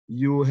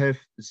 you have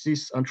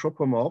this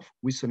anthropomorph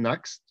with an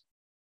axe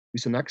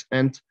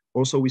and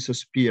also with a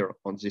spear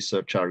on this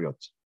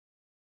chariot.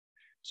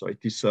 So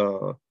it is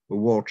a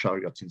war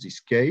chariot in this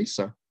case.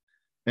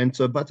 And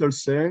battle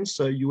scenes,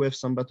 you have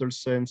some battle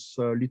scenes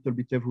a little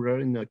bit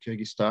everywhere in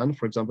Kyrgyzstan.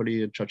 For example,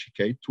 in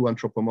Chachikei, two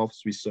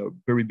anthropomorphs with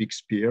very big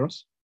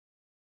spears.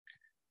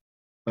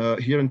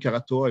 Here in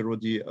Karato, I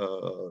already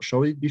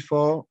showed it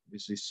before,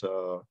 with this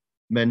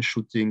man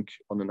shooting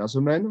on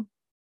another man.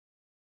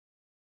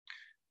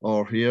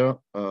 Or here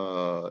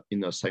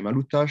in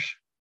Saima-Lutash.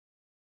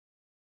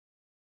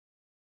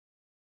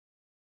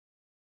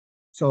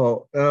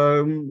 So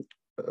the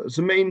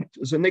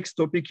next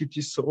topic, it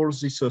is all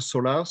these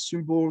solar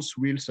symbols,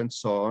 wheels, and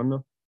so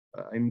on.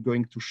 I'm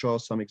going to show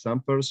some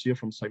examples here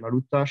from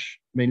Saima-Lutash,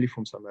 mainly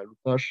from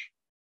Saima-Lutash.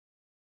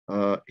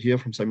 Here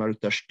from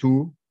Saima-Lutash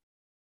 2.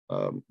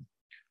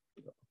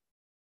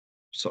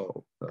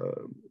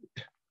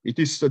 It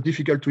is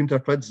difficult to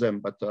interpret them,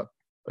 but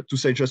to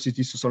say just it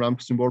is a solar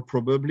symbol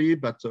probably,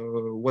 but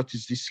what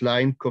is this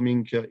line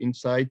coming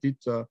inside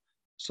it?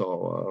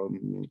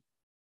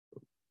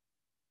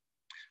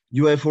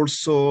 You have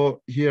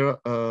also here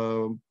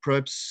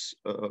perhaps,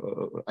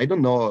 I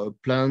don't know, a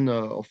plan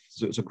of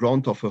the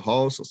ground of a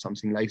house or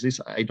something like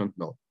this. I don't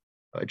know.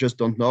 I just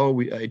don't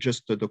know. I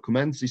just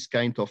document this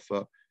kind of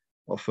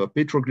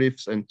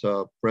petroglyphs, and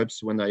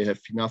perhaps when I have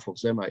enough of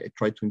them, I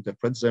try to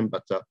interpret them,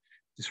 but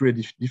it's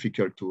really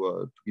difficult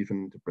to give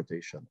an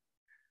interpretation.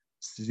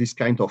 This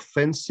kind of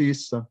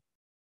fences.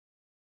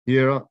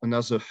 Here,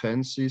 another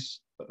fence,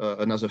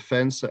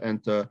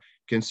 and you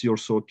can see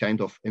also a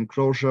kind of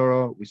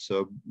enclosure with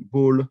a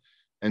bull,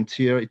 and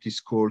here it is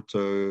called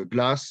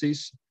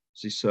glasses.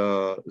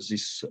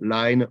 This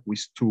line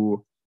with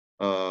two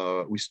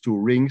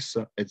rings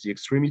at the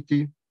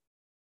extremity.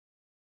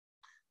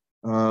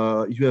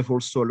 You have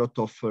also a lot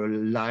of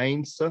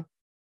lines,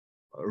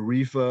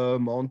 river,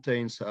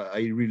 mountains.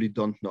 I really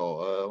don't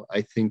know.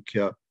 I think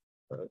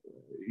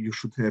you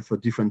should have a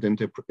different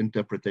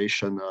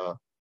interpretation.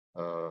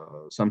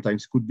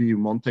 Sometimes it could be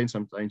mountain,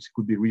 sometimes it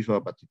could be river,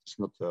 but it's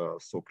not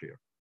so clear.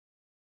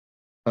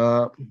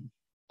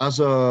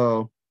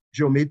 Other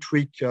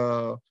geometric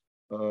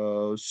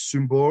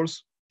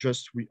symbols.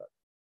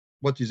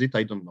 What is it?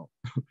 I don't know.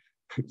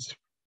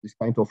 This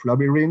kind of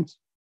labyrinth.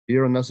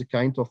 Here another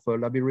kind of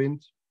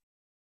labyrinth.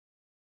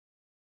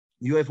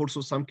 You have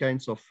also some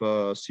kinds of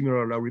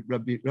similar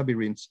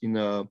labyrinths in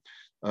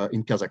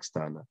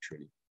Kazakhstan,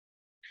 actually.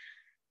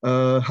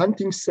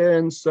 Hunting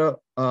scenes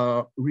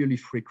are really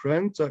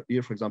frequent.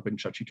 Here, for example, in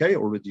Chachika, I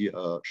already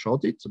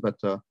showed it, but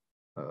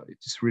it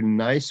is really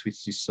nice with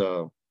this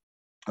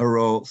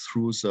arrow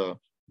through the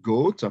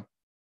goat.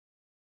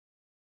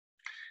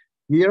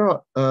 Here,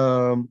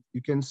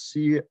 you can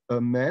see a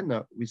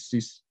man with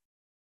this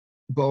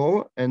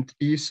bow, and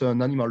is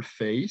an animal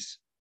face.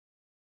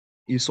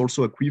 He's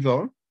also a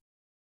quiver,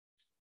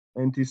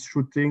 and he's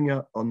shooting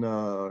on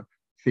a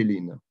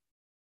feline.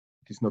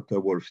 It is not a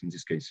wolf in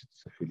this case,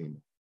 it's a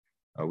feline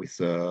with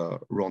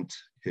round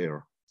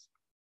hair.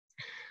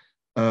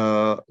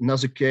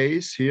 Another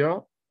case here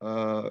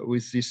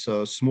with this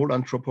small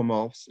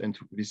anthropomorphs and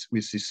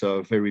with this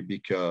very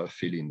big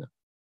feline.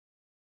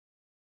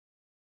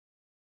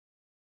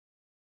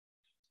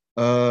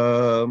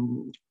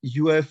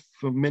 You have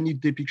many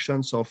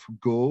depictions of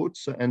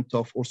goats and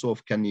also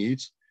of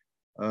canids.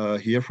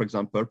 Here, for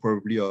example,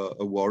 probably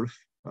a wolf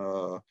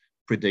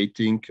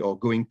predating or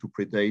going to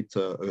predate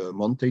a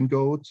mountain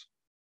goat.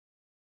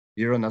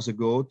 Here, another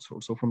goat,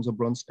 also from the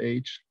Bronze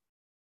Age.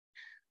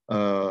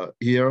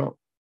 Here,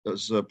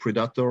 the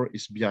predator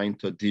is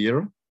behind a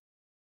deer.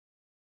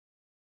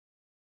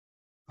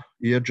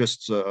 Here,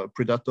 just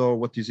predator.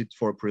 What is it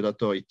for a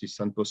predator? It is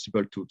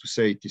impossible to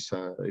say. It is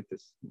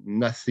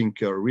nothing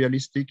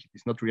realistic. It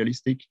is not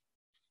realistic,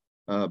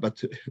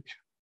 but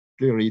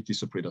clearly it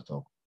is a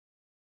predator.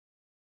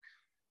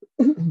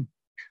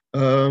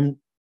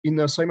 In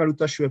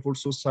Saima-Lutash, you have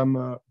also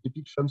some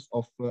depictions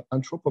of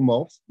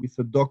anthropomorphs with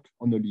a dog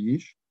on a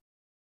leash.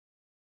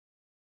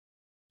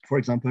 For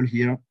example,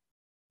 here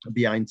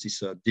behind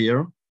this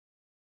deer.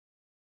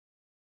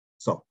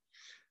 So.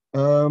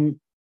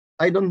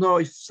 I don't know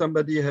if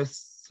somebody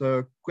has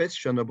a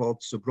question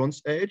about the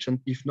Bronze Age, and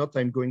if not,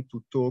 I'm going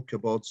to talk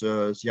about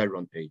the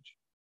Iron Age.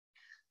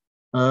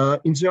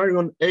 In the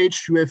Iron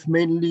Age, you have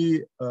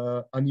mainly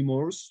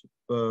animals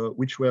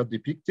which were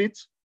depicted,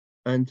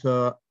 and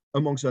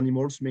among the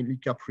animals, mainly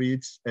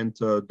caprids and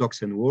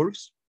dogs and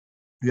wolves.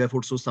 You have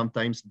also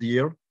sometimes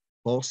deer,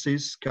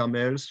 horses,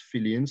 camels,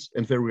 felines,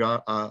 and very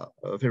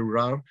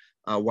rare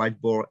wild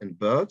boar and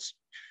birds.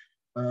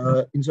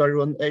 In the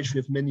Iron Age, we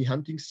have many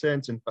hunting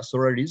scenes and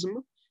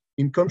pastoralism.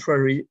 In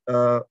contrary,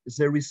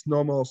 there is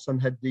no more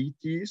sunhead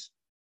deities.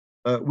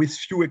 With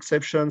few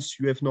exceptions,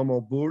 you have no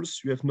more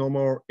bulls, you have no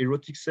more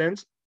erotic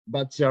scenes,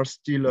 but there are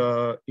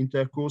still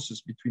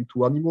intercourses between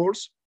two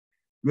animals.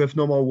 You have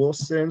no more war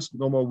scenes,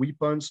 no more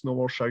weapons, no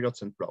more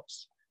chariots and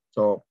plows.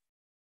 So,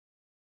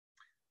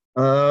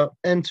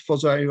 and for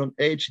the Iron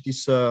Age, it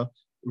is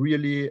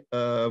really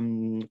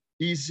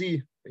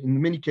easy. In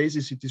many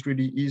cases, it is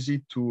really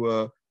easy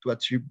to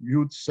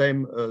attribute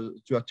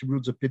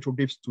the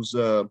petroglyphs to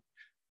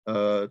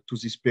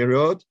this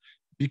period,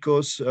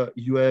 because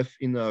you have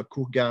in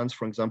kurgans,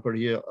 for example,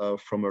 here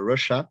from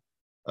Russia,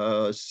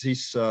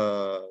 these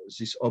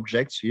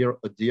objects here,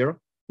 a deer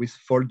with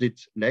folded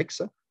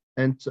legs,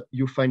 and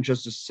you find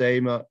just the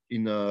same on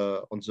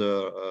the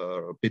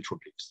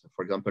petroglyphs.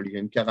 For example, here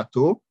in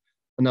Karato,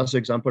 another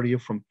example here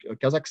from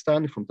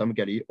Kazakhstan, from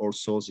Tamgali,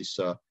 also this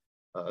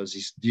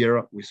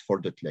deer with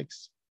folded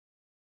legs.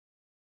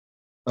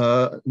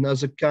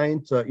 Another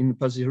kind in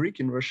Pazyryk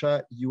in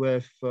Russia, you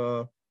have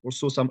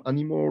also some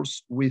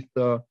animals with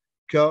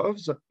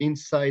curves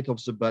inside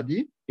the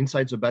body,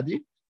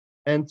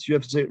 and you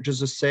have just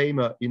the same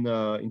in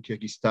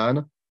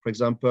Kyrgyzstan. For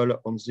example,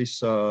 on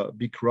this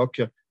big rock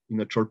in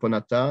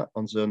Cholponata,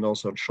 on the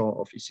northern shore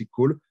of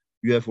Issyk-Kul,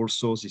 you have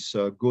also this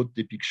goat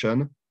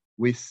depiction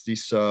with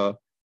this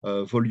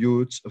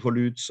volutes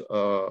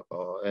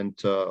and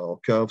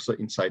curves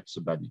inside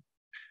the body.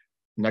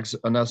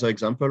 Another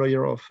example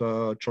here of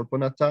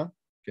Cholponata,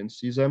 you can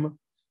see them.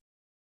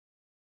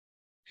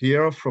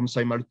 Here from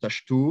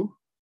Saima-Lutash 2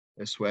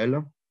 as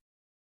well.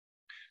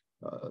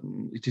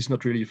 It is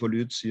not really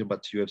volutes here,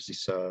 but you have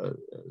this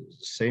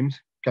same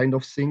kind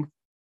of thing.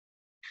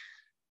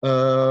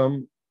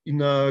 In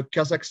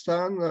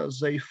Kazakhstan,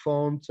 they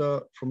found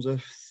from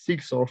the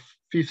 6th or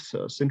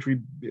 5th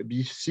century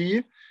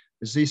BC,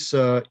 these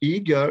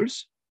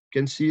eagles.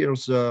 You can see here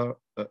the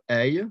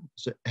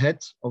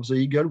head of the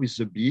eagle with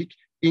the beak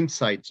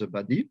inside the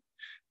body,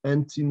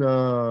 and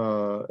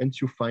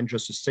you find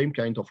just the same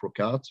kind of rock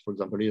art. For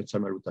example, here at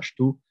Saima-Lutash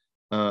 2,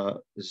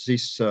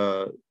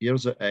 here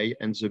the eye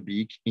and the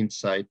beak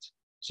inside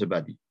the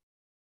body.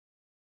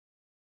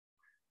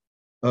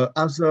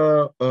 As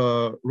a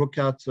rock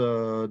art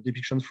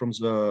depiction from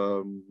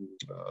the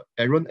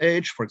Iron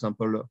Age, for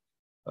example,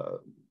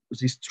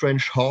 this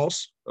strange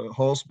horse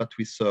but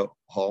with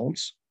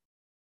horns.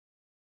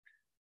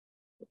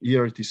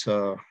 Here it is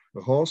a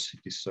horse,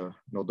 it is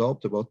no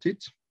doubt about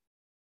it.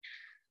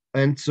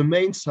 And the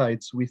main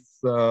sites with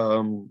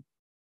the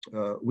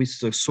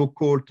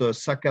so-called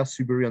Saka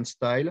Siberian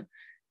style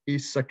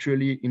is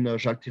actually in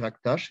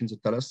Jaltiraktash in the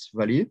Talas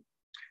Valley,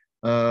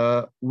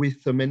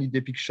 with many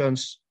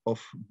depictions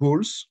of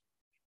bulls.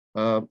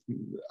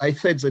 I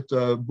said that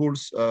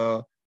bulls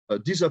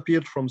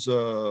disappeared from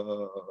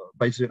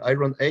by the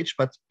Iron Age,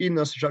 but in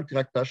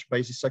Jaltiraktash,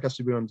 by the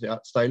Saakya-Siberian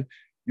style,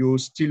 you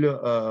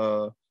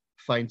still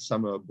find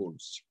some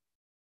bulls.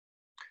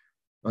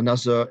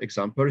 Another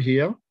example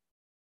here.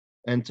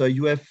 And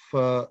you have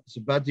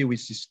the body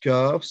with these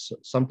curves.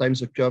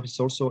 Sometimes the curve is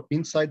also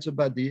inside the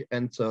body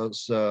and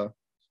also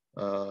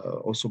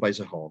by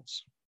the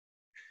horns.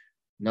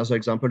 Another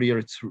example here,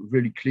 it's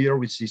really clear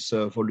with these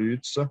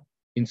volutes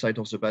inside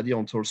of the body,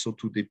 and also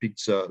to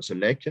depict the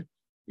leg.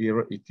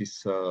 Here it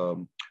is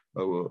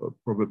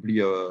probably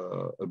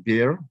a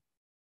bear.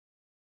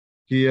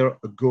 Here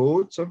a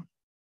goat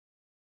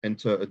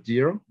and a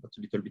deer, but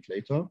a little bit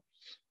later.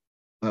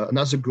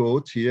 Another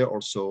goat here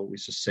also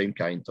with the same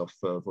kind of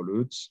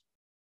volutes.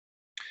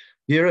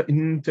 Here an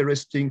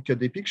interesting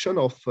depiction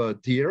of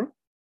deer.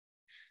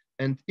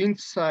 And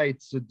inside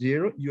the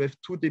deer, you have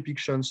two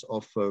depictions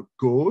of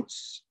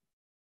goats.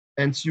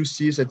 And you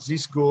see that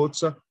these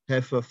goats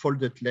have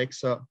folded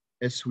legs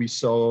as we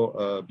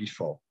saw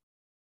before.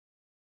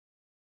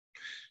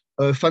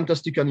 A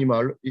fantastic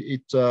animal.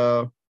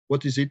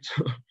 What is it?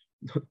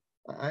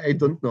 I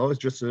don't know. It's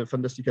just a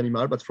fantastic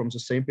animal, but from the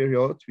same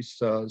period with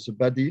the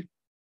body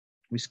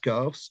with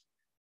curves,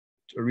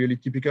 really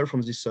typical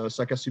from this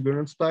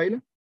Saakya-Siberian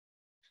style.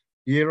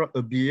 Here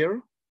a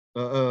bear,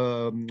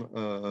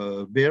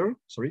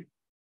 sorry,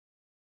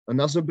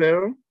 another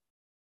bear,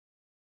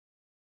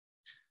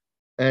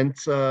 and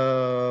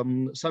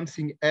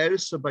something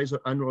else by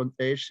the Iron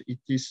Age. It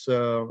is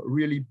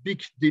really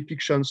big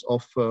depictions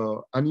of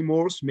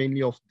animals,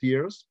 mainly of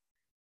deers,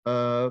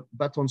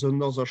 but on the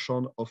northern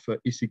shore of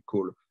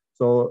a.s.l.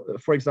 So,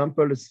 for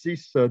example,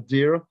 this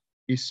deer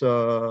is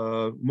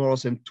more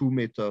than 2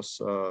 meters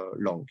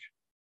long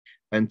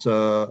and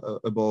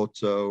about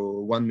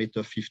 1.50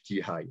 meters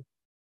high.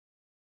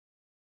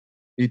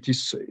 It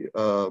is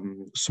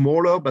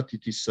smaller, but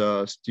it is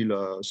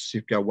still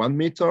circa 1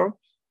 meter.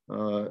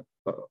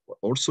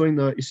 Also in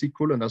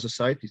a.s.l, another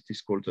site, it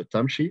is called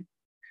Tamshi.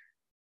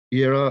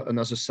 Here,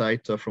 another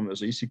site from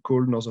the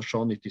a.s.l northern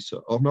shore, it is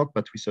Ornok,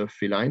 but with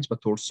felines,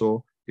 but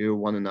also here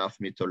 1.5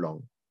 meter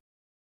long.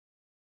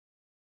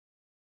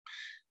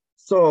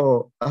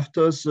 So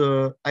after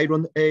the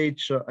Iron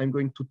Age, I'm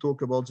going to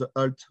talk about the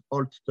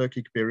Old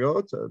Turkic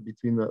period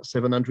between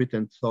 700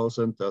 and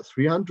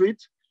 1300.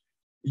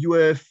 You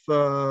have,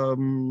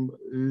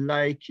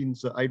 like in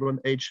the Iron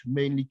Age,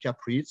 mainly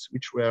caprids,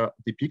 which were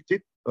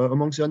depicted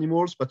among the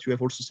animals, but you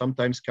have also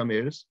sometimes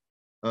camels,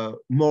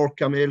 more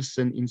camels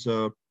than in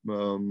the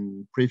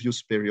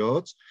previous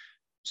periods.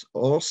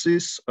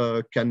 Horses,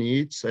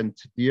 canids, and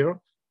deer.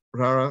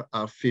 Rare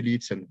are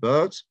felids and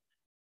birds.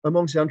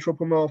 Among the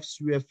anthropomorphs,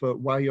 you have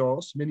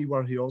warriors, many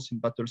warriors in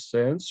battle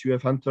scenes. You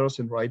have hunters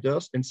and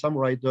riders, and some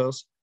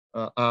riders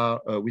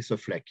are with a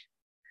flag.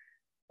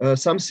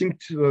 Something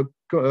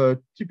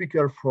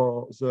typical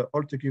for the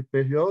Old Turkic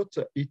period,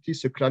 it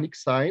is a clanic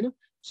sign.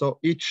 So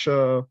each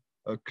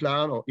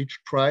clan or each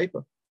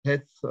tribe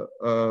had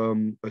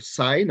a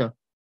sign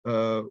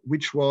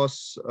which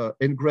was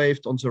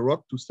engraved on the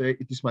rock to say,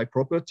 it is my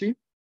property.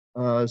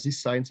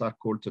 These signs are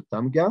called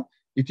tamga.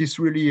 It is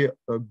really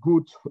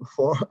good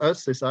for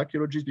us as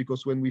archaeologists,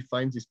 because when we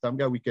find this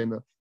tamga, we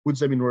can put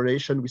them in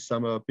relation with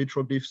some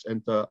petroglyphs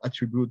and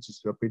attribute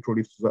these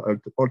petroglyphs to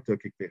the Old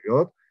Turkic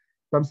period.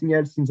 Something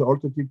else in the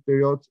Old Turkic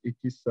period, it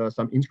is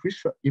some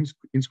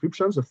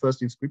inscriptions, the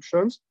first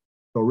inscriptions,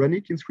 so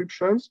runic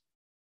inscriptions.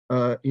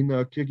 In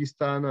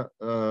Kyrgyzstan,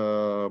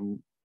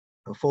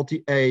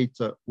 48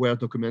 were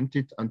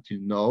documented until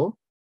now,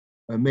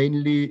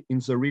 mainly in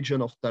the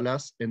region of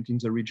Talas and in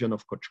the region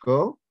of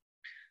Kochkor.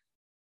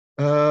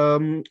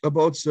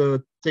 About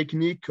the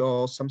technique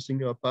or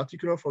something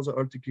particular for the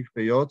Old Turkic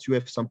period, you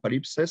have some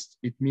palimpsests.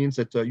 It means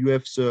that you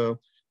have the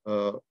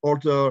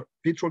older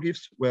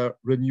petroglyphs were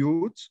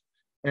renewed,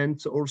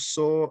 and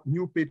also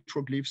new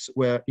petroglyphs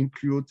were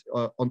included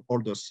on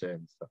older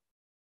scenes.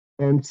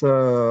 And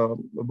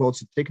about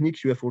the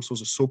technique, you have also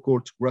the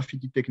so-called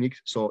graffiti technique.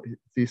 So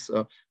these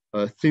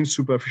thin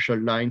superficial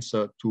lines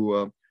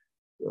to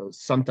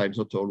sometimes,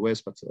 not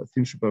always, but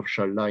thin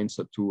superficial lines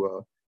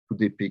to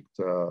depict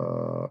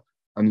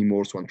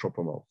animals or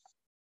anthropomorphs.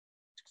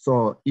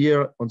 So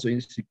here on the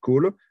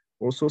a.s.l,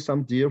 also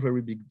some deer,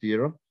 very big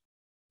deer.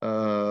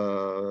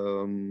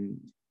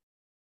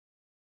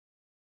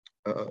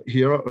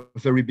 Here, a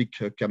very big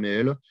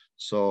camel,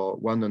 so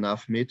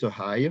 1.5 meter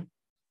high.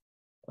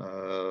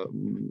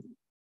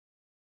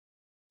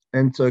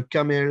 And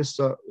camels,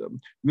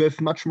 you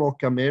have much more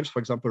camels, for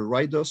example,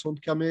 riders on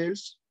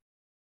camels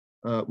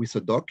with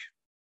a dog.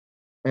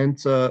 And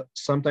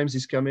sometimes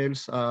these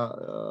camels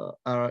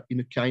are in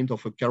a kind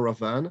of a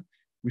caravan.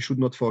 We should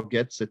not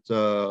forget that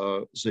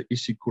the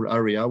a.s.l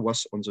area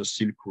was on the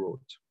Silk Road.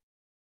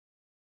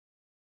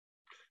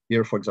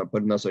 Here, for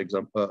example,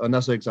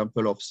 another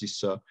example of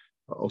this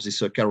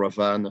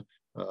caravan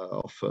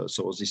of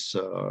so this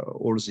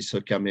all these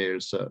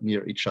camels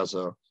near each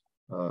other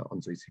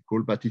on the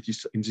ethical, but it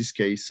is in this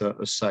case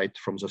a site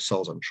from the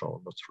southern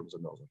shore, not from the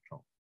northern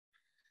shore.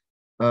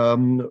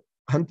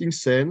 Hunting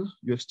scene,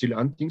 you have still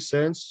hunting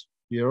scenes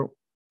here,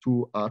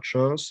 2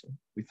 archers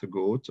with a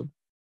goat,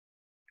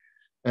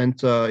 and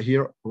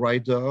here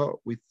rider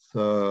with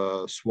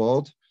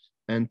sword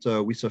and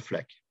with a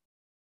flag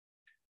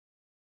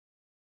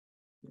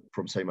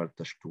from Saimal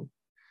Tashtu.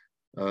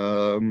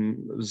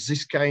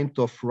 This kind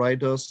of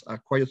riders are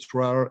quite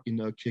rare in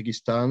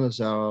Kyrgyzstan.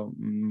 There are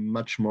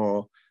much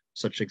more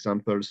such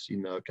examples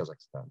in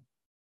Kazakhstan.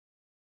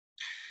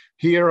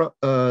 Here,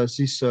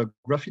 this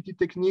graffiti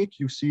technique,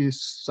 you see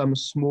some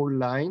small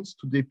lines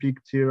to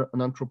depict here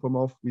an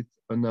anthropomorph with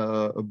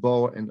a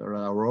bow and an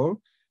arrow,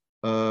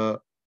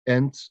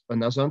 and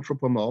another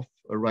anthropomorph,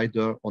 a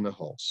rider on a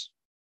horse.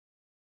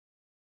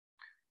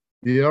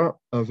 Here,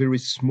 very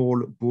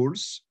small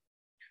bulls.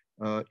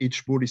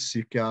 Each bull is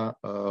circa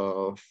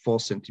 4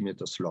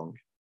 centimeters long.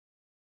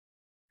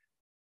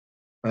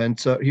 And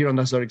here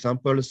another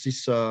example,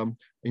 this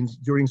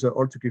during the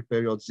Old Turkic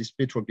period, these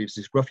petroglyphs,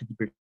 these graffiti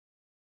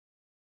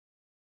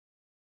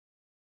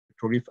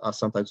petroglyphs are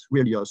sometimes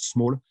really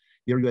small.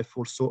 Here you have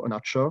also an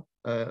archer,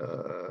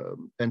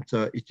 and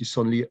it is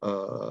only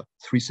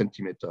 3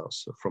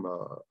 centimeters from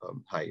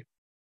high.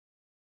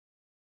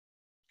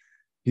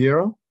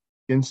 Here you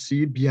can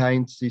see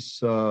behind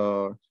this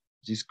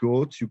this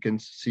goat, you can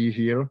see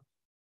here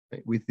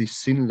with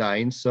these thin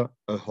lines a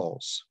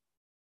horse,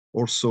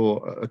 also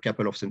a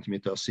couple of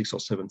centimeters, 6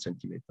 or 7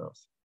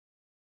 centimeters.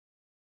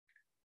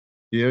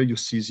 Here you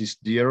see this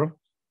deer.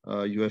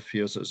 You have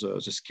here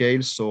the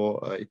scale, so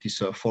it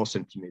is 4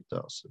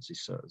 centimeters.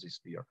 This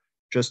deer,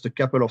 just a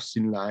couple of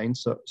thin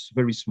lines,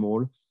 very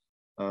small.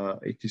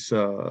 It is,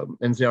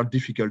 and they are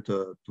difficult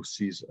to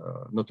see,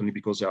 not only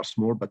because they are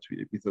small, but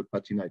with the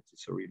patina,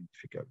 it's really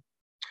difficult.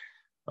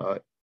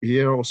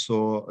 Here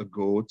also a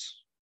goat,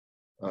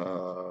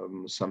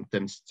 some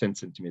 10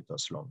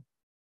 centimeters long.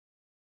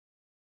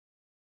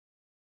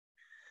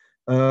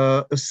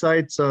 A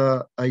site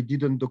I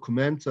didn't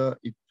document,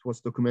 it was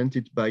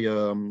documented by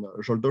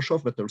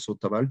Zholdoshov, but also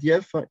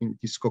Tavaldiev in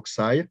this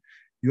Koksai.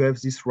 You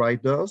have these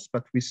riders,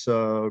 but with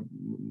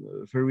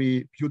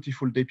very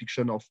beautiful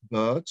depiction of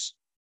birds.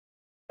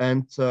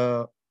 And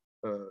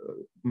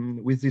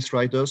with these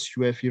riders,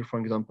 you have here, for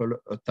example,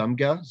 a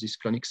tamga, this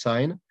clanic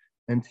sign.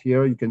 And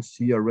here you can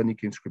see a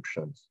runic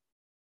inscription.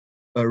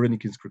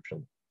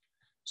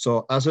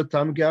 So as a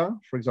tamga,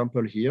 for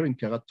example, here in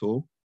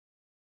Karato,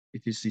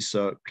 it is this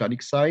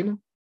clanic sign.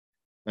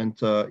 And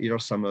here are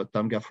some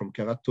tamga from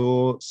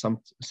Karato.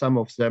 Some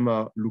of them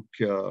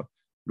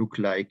look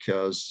like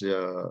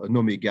an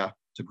omega,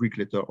 the Greek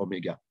letter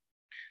omega.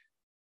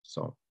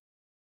 So,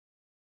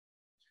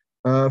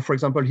 for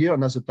example, here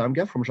another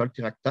tamga from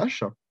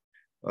Jaltiraktash,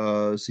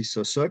 this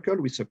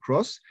circle with a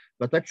cross,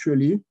 but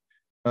actually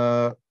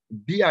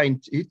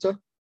behind it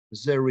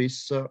there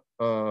is 2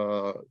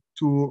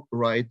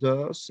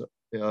 riders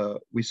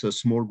with a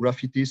small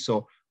graffiti,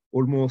 so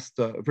almost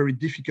very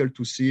difficult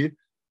to see.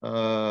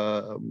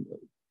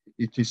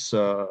 It is,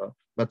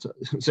 but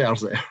they are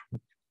there.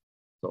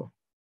 So.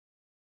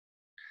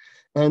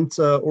 And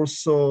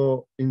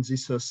also in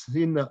these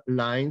thin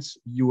lines,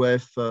 you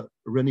have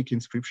runic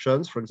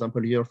inscriptions. For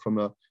example, here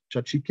from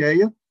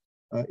Chachikei,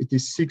 it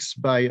is 6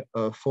 by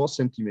 4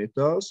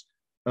 centimeters.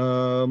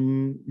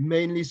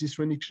 Mainly these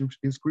runic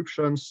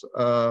inscriptions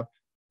are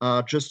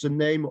just the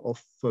name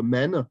of a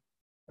man.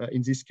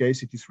 In this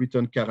case, it is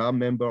written Kara,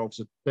 member of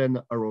the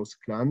 10 Arrows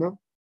clan.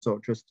 So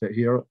just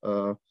here,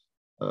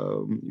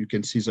 you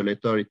can see the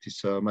letter, it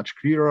is much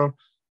clearer.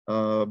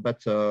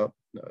 But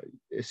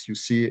as you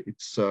see,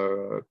 it's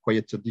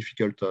quite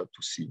difficult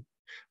to see.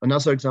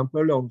 Another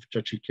example of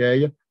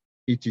Chachikei,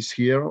 it is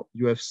here.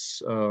 You have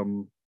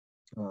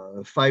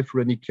 5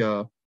 runic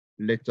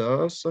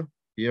letters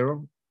here.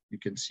 You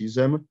can see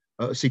them.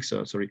 6,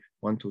 sorry,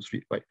 1, 2,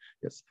 3, 5.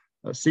 Yes,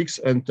 6,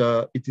 and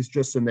it is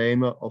just the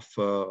name of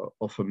a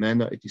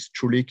man. It is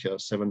Chulik,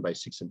 7 by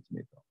 6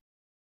 centimeters.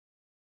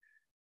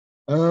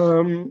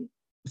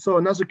 So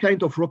another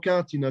kind of rock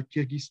art in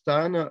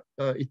Kyrgyzstan.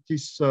 It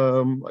is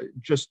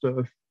just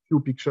a few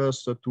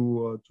pictures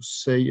to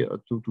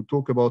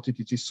talk about it.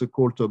 It is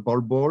called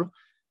Balbol.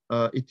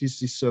 It is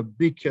this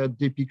big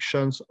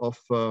depictions of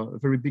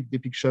very big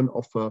depiction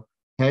of a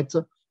head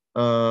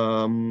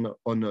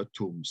on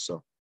tombs.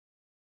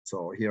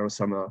 So here are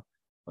some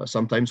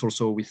sometimes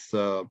also with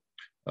the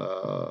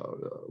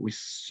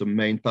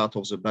main part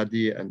of the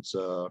body and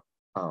the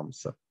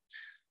arms.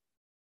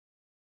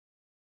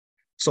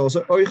 So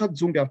the Oirat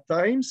Dzungar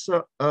times,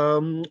 so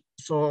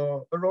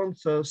around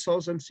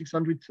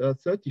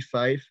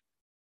 1635,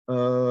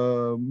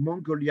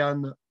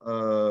 Mongolian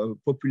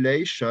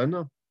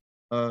population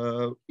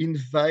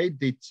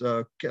invaded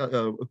a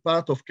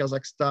part of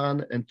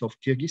Kazakhstan and of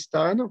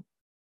Kyrgyzstan,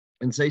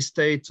 and they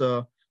stayed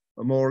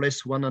more or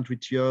less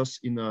 100 years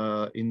in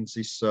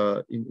these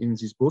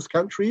both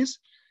countries.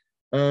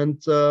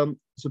 And the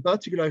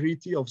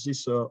particularity of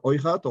this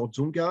Oirat or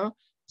Dzungar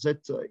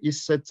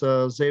is that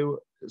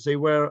they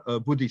were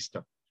Buddhist.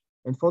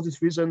 And for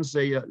this reason,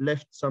 they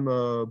left some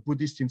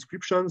Buddhist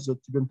inscriptions, the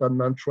Tibetan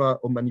mantra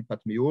Om Mani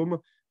Padme Hum,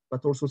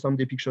 but also some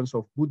depictions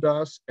of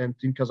Buddhas. And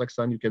in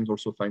Kazakhstan, you can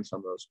also find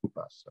some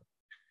stupas.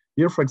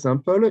 Here, for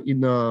example,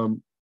 in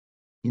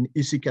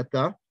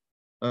Isikata,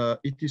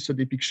 it is a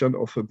depiction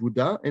of a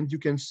Buddha, and you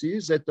can see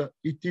that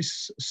it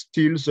is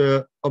still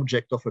the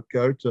object of a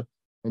cult.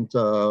 And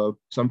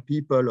some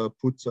people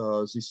put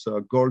this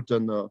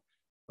golden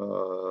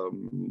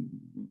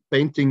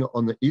painting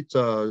on it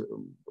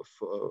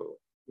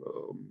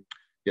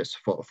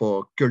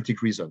for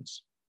cultic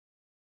reasons.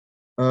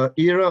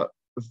 Here,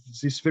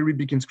 this very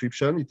big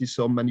inscription, it is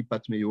Om Mani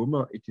Padme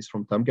Hum. It is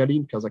from Tamgali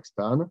in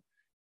Kazakhstan.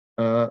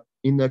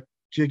 In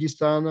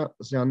Kyrgyzstan,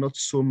 they are not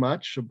so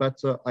much, but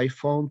I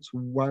found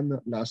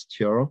one last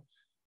year.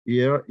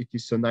 Here, it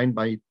is 9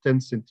 by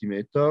 10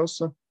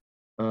 centimeters.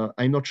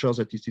 I'm not sure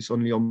that it is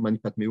only Om Mani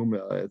Padme Hum.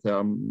 There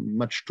are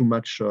too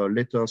much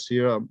letters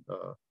here.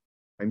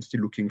 I'm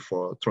still looking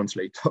for a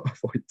translator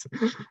for it.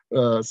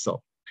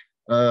 So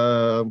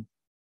the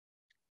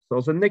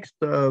next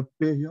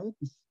period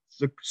is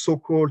the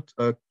so-called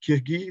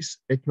Kyrgyz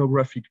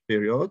ethnographic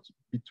period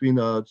between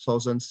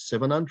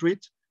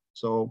 1700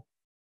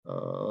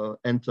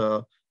 and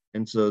the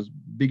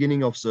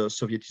beginning of the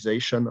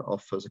Sovietization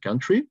of the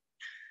country.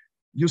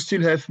 You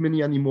still have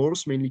many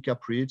animals, mainly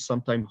caprids,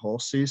 sometimes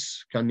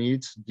horses,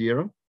 canids,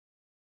 deer.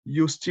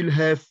 You still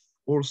have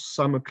also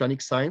some clanic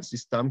signs,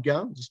 this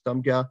tamga. This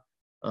tamga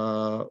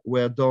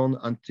were done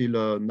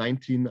until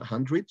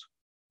 1900.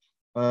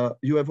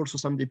 You have also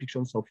some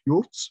depictions of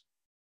yurts.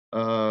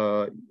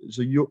 The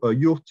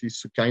yurt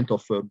is a kind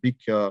of a big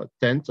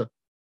tent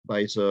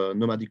by the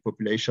nomadic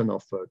population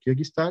of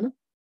Kyrgyzstan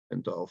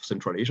and of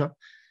Central Asia.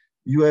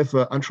 You have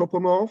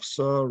anthropomorphs,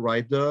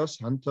 riders,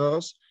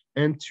 hunters,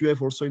 and you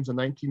have also in the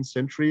 19th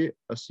century,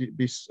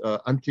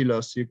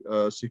 until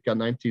circa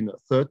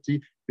 1930,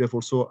 you have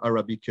also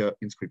Arabic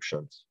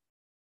inscriptions.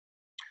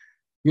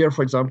 Here,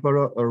 for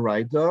example, a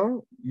rider,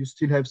 you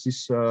still have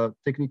this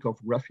technique of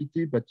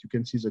graffiti, but you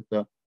can see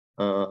that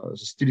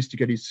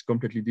stylistically it's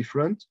completely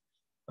different.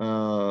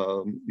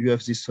 You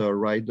have this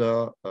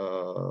rider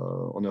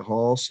on a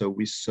horse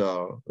with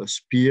a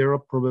spear,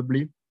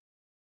 probably.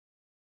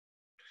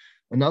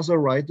 Another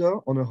rider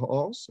on a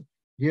horse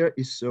here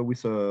is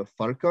with a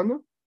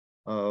falcon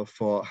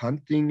for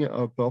hunting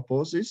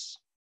purposes.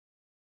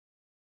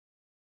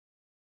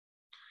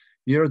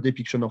 Here, a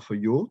depiction of a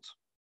yurt.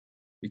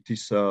 It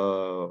is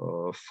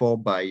 4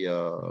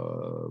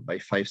 by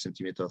 5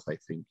 centimeters, I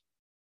think.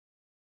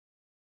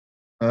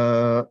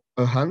 A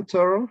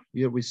hunter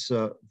here with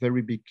a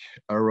very big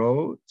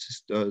arrow.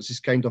 This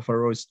kind of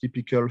arrow is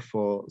typical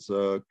for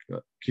the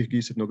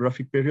Kyrgyz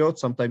ethnographic period,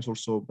 sometimes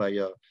also by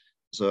the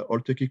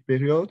Old Turkic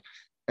period,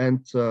 and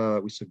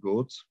with a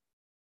goat.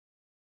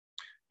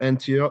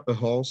 And here a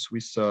horse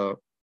with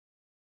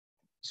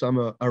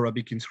some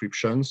Arabic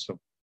inscriptions,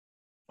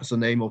 the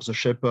name of the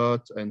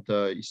shepherd, and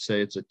he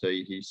said that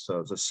he is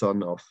the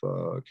son of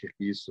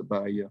Kyrgyz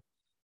by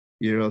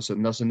here is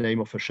another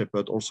name of a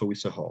shepherd, also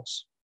with a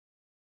horse.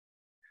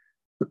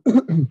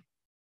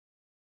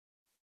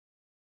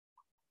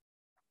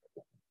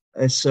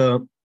 As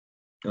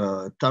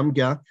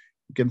tamga,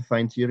 you can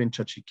find here in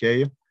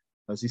Chachikei,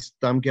 these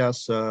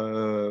tamgas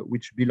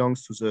which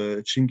belongs to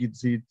the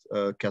Chingizid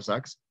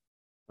Kazakhs,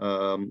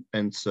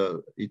 and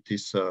it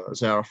is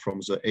they are from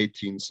the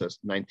 18th,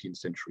 19th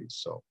centuries.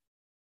 So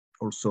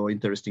also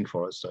interesting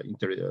for us.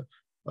 There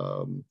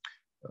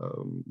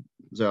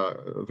are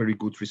very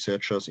good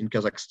researchers in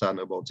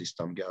Kazakhstan about these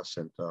tamgas,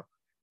 and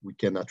we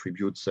can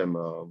attribute them.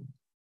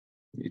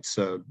 It's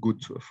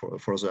good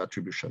for the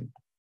attribution.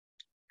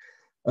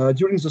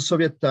 During the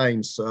Soviet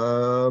times,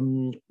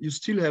 you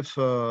still have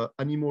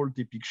animal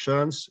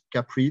depictions,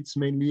 caprids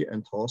mainly,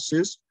 and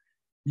horses.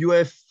 You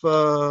have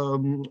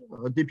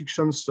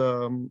depictions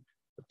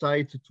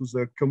tied to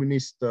the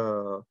communist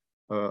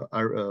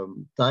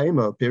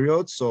time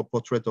period, so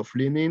portrait of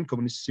Lenin,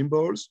 communist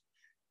symbols.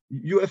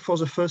 You have for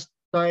the first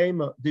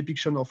time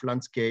depiction of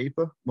landscape,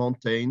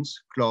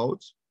 mountains,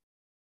 clouds.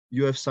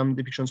 You have some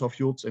depictions of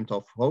yurts and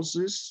of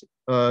houses.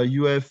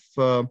 You have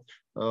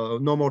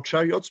no more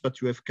chariots,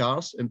 but you have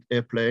cars and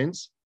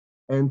airplanes.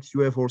 And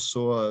you have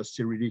also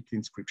Cyrillic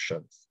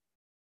inscriptions.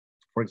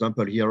 For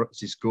example, here,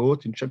 this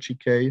goat in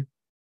Chachikei.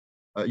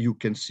 You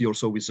can see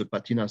also with the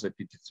patinas that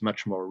it's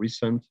much more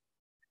recent.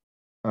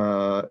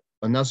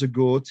 Another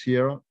goat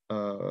here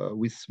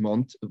with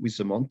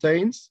the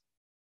mountains.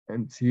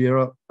 And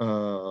here,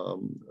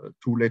 2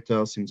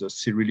 letters in the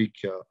Cyrillic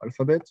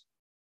alphabet.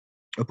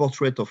 A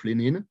portrait of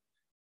Lenin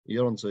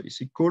here on the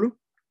Isikul.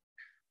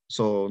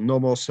 So no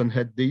more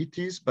sunhead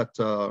deities, but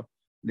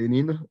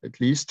Lenin at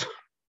least.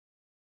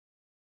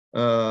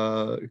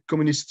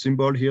 Communist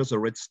symbol here, the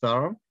red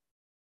star.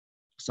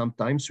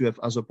 Sometimes you have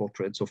other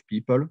portraits of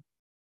people.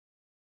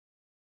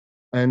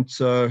 And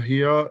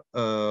here,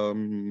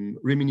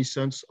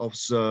 reminiscence of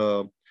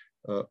the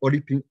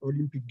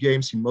Olympic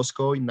Games in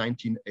Moscow in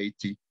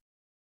 1980.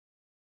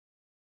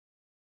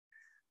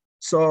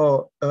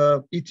 So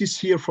it is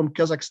here from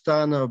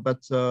Kazakhstan,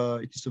 but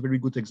it is a very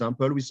good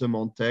example with the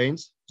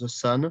mountains, the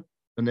sun,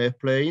 an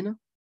airplane,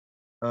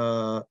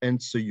 and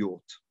the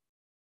yacht.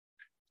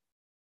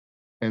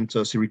 And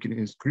Syriac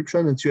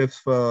inscription, and you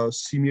have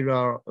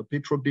similar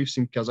petroglyphs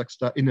in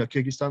Kazakhstan, in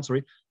Kyrgyzstan,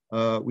 sorry,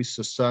 with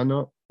the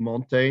sun,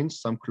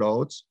 mountains, some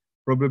clouds,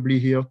 probably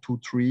here 2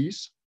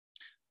 trees,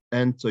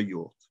 and a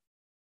yacht.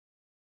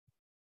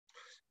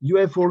 You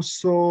have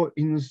also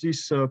in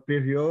this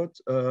period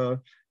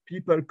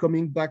people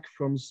coming back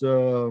from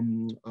the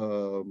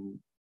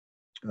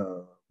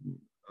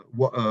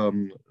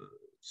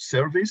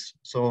service.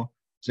 So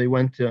they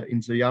went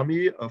in the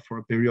army for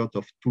a period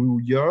of 2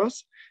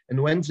 years.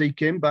 And when they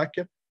came back,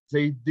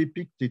 they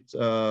depicted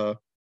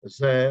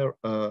there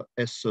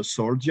as a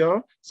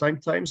soldier.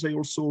 Sometimes they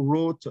also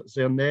wrote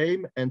their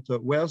name and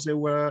where they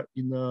were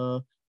in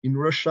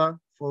Russia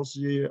for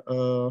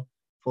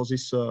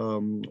this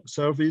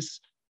service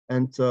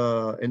and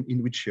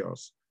in which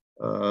years.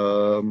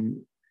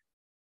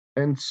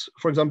 And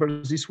for example,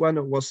 this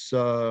one was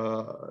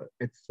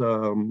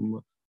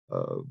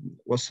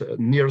was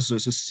near the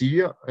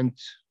sea, and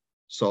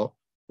so it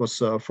was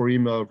for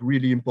him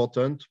really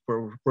important.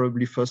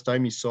 Probably first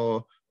time he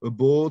saw a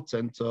boat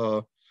and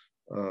a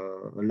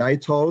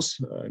lighthouse,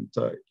 and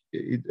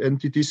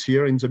it is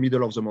here in the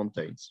middle of the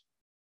mountains.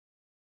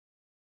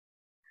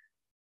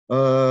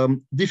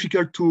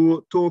 Difficult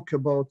to talk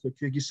about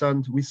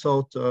Kyrgyzstan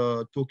without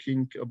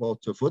talking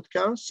about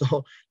vodka.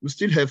 So we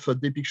still have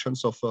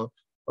depictions of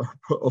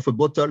a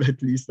bottle,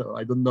 at least.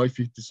 I don't know if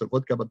it is a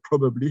vodka, but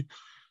probably.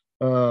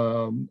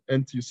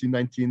 And you see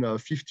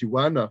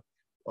 1951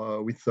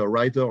 with a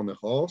rider on a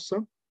horse.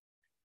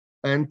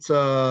 And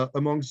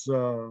amongst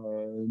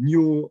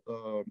new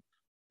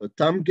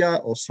tamga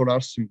or solar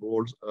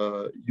symbols,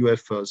 you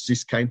have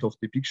this kind of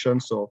depiction.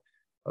 So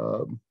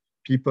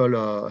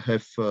people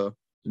have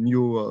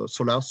new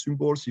solar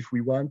symbols, if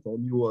we want, or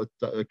new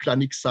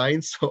clanic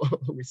signs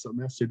with a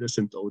Mercedes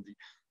and Audi.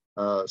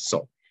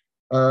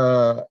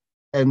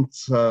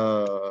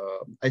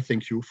 I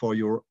thank you for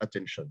your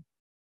attention.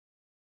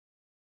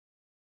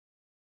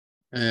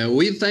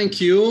 We thank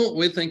you,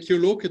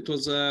 Luc. It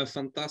was a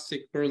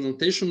fantastic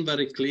presentation,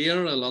 very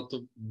clear, a lot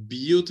of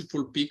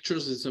beautiful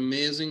pictures. It's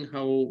amazing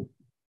how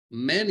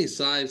many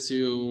sites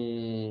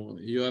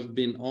you have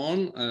been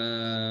on,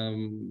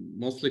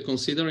 mostly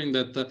considering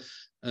that,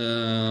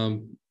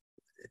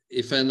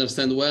 if I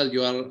understand well,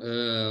 you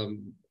are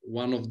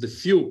one of the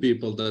few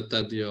people that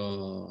had the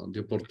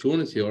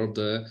opportunity or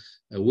the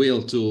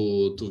will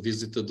to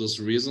visit those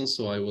regions.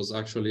 So I was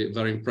actually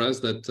very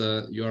impressed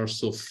that you are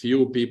so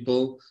few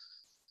people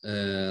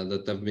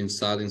that have been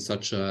studying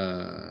such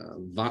a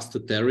vast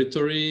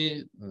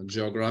territory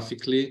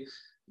geographically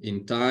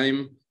in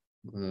time,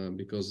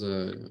 because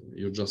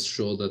you just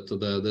showed that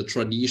the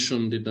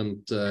tradition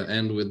didn't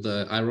end with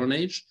the Iron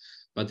Age,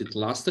 but it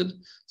lasted,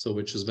 so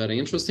which is very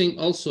interesting.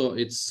 Also,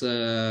 it's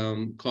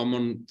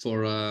common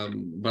for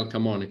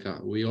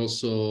Valcamonica. We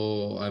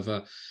also have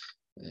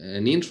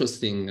an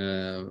interesting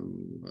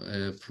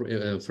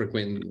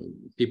frequent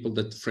people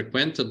that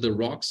frequented the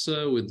rocks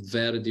with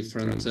very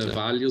different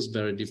values,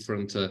 very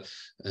different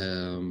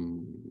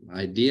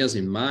ideas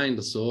in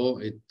mind. So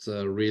it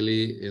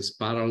really is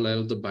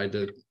paralleled by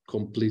the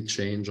complete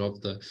change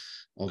of the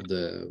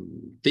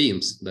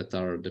themes that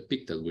are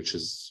depicted, which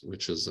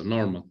is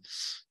normal.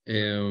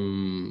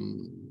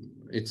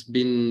 It's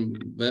been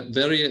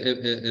very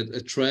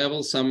a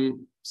travel.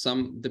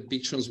 Some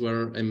depictions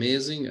were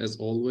amazing, as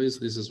always.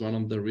 This is one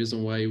of the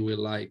reasons why we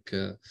like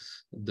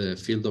the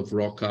field of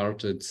rock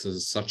art. It's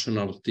such an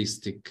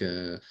artistic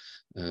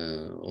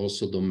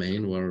also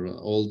domain where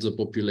all the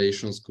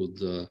populations could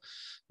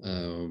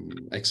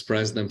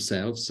express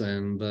themselves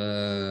and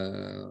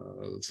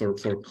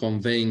for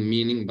conveying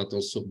meaning, but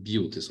also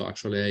beauty. So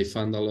actually, I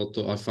found a lot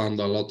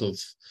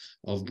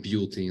of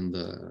beauty in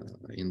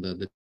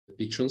the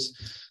depictions.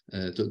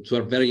 It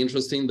were very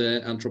interesting.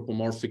 The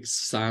anthropomorphic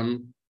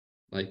sun.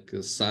 Like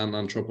sun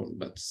anthropomorphic,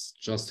 but it's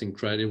just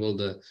incredible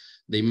the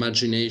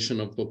imagination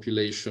of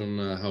population,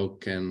 how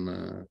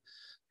can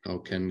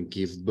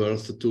give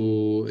birth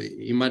to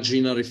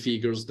imaginary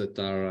figures that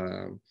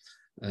are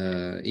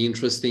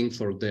interesting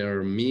for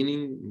their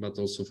meaning, but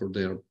also for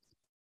their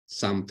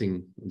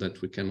something that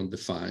we cannot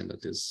define,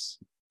 that is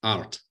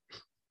art.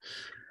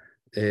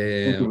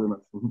 Thank you very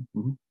much.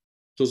 Mm-hmm.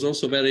 It was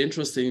also very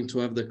interesting to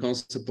have the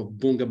concept of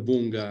bunga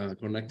bunga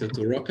connected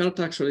to rock art.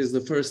 Actually, it's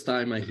the first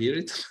time I hear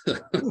it,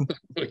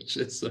 which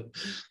is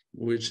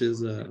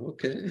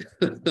okay,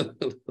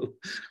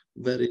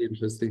 very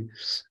interesting.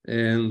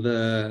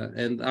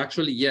 And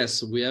actually,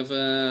 yes, we have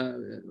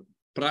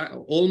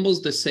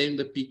almost the same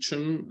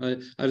depiction.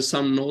 I have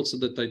some notes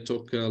that I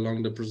took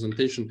along the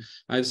presentation.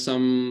 I have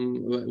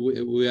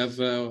we have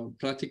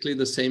practically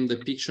the same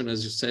depiction,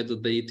 as you said,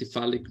 the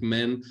epiphalic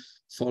man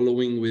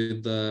following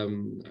with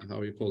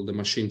how you call the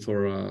machine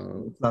for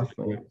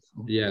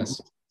yes,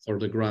 for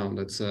the ground.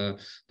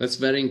 That's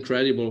very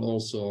incredible.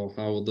 Also,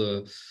 how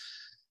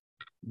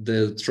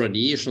the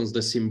traditions,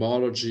 the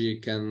symbology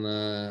can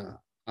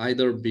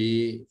either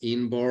be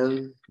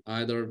inborn,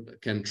 either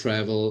can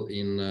travel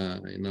in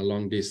a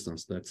long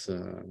distance.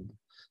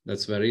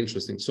 That's very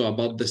interesting. So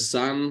about the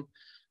sun,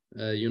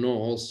 you know,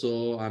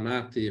 also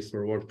Anati,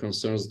 for what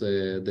concerns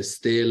the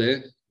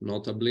stele,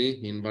 notably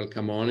in Val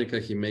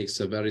Camonica, he makes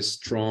a very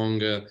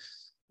strong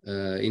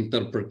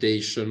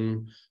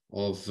interpretation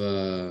of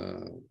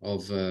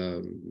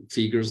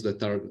figures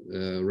that are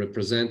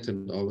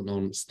represented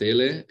on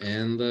stele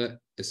and a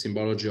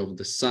symbology of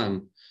the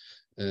sun.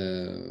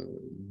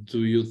 Do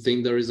you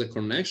think there is a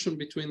connection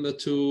between the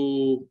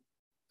two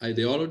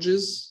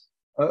ideologies?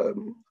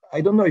 I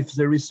don't know if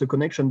there is a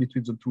connection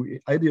between the two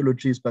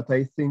ideologies, but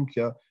I think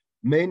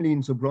mainly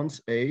in the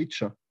Bronze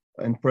Age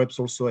and perhaps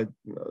also at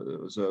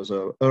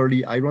the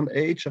early Iron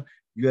Age,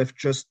 you have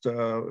just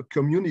a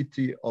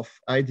community of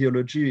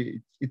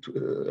ideology.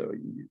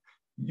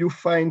 You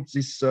find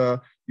this,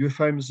 you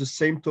find the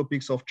same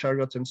topics of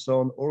chariots and so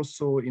on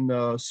also in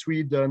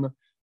Sweden,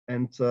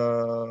 and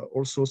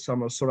also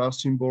some solar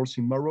symbols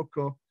in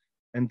Morocco.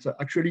 And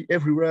actually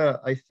everywhere,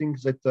 I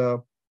think that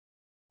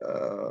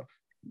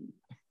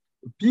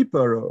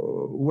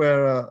people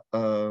were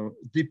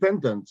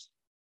dependent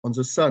on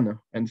the sun.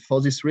 And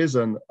for this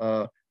reason,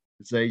 I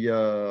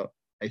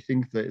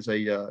think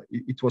that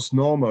it was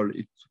normal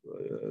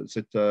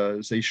that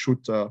they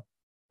should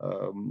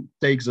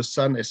take the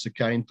sun as a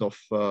kind of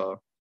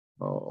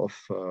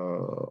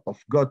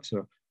God.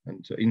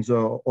 And in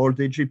the Old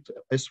Egypt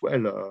as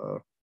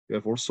well, you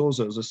have also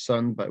the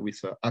sun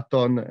with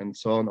Aton and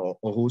so on, or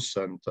Horus.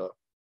 And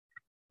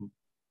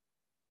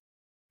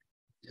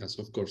yes,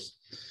 of course.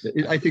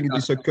 I think it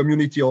is a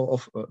community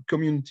of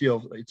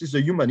it is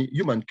a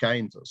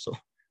humankind. So.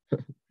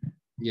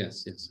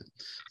 Yes.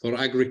 For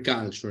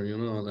agriculture, you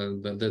know,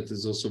 that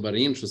is also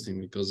very interesting,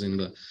 because in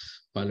the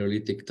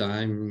Paleolithic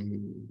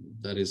time,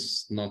 there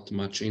is not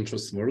much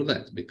interest for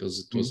that, because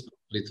it was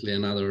completely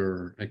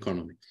another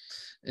economy.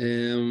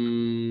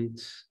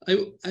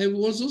 I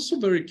was also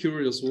very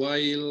curious,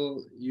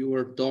 while you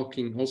were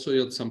talking, also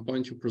at some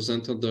point you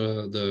presented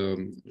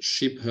the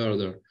sheep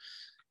herder.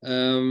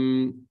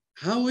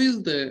 How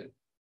is the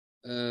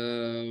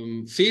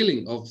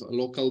feeling of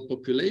local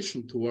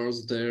population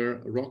towards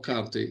their rock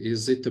art?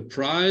 Is it a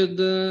pride?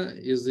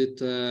 Is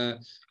it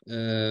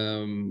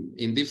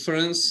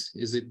indifference?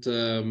 Is it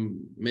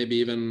maybe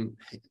even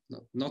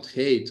not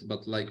hate,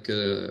 but like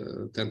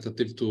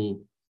tentative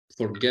to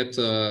forget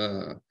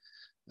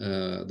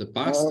the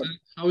past?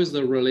 How is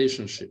the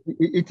relationship?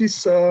 It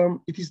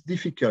is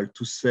difficult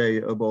to say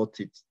about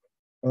it.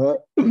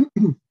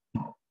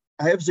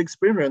 I have the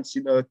experience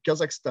in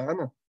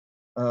Kazakhstan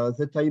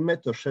that I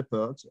met a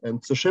shepherd,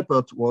 and the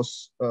shepherd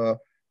was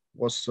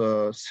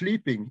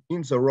sleeping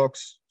in the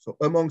rocks, so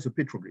among the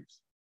petroglyphs,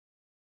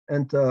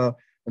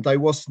 and I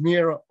was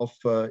near of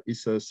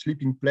his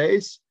sleeping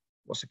place.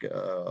 He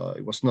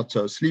was not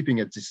sleeping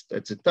at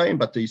the time,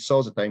 but he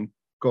saw that I'm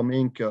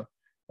coming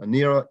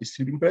near his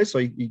sleeping place, so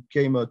he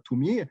came to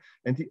me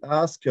and he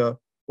asked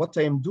what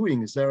I am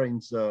doing there in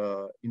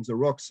the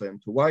rocks,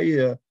 and why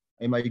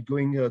am I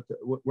going?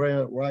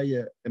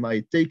 Why am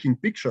I taking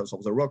pictures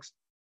of the rocks?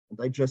 And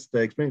I just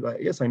explained,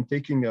 yes, I'm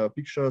taking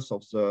pictures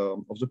of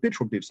the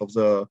petroglyphs, of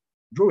the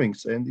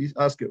drawings. And he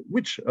asked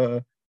which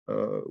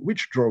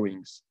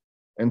drawings.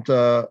 And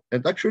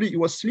actually, he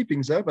was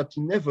sleeping there, but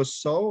he never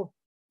saw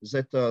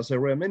that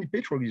there were many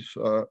petroglyphs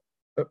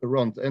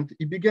around. And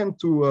he began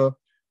to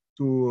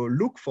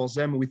look for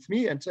them with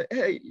me and say,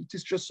 hey, it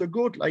is just a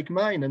goat like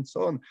mine, and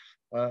so on.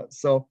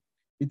 So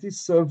it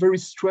is very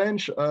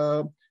strange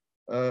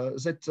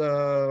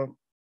that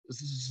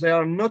they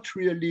are not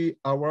really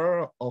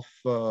aware of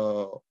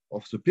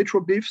the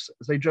petroglyphs.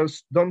 They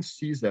just don't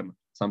see them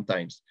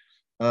sometimes.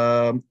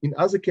 In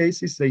other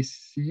cases, they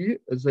see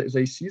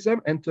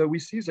them, and we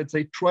see that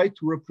they try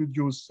to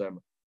reproduce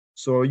them.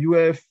 So you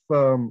have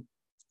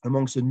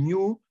amongst the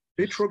new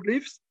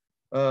petroglyphs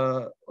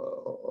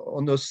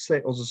on the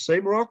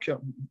same rock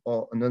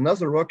or on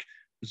another rock,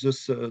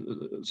 this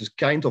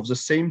kind of the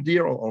same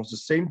deer or the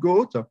same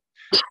goat.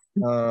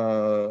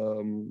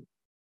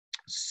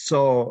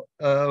 So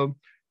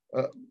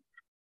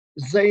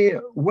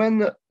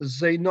when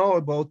they know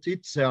about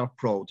it, they are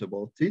proud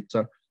about it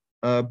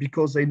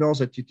because they know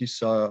that it is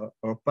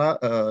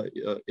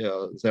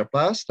their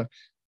past.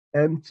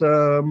 And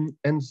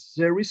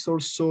there is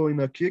also in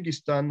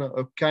Kyrgyzstan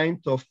a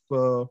kind of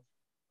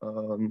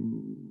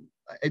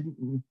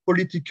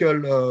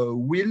political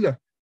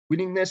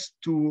willingness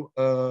to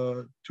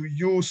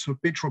use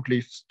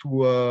petroglyphs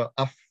to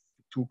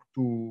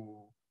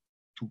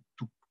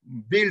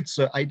build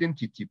the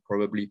identity,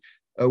 probably.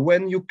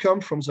 When you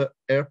come from the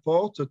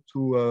airport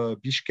to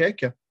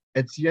Bishkek,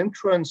 at the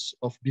entrance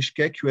of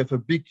Bishkek, you have a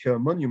big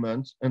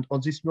monument, and on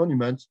this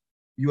monument,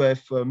 you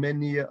have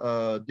many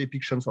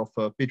depictions of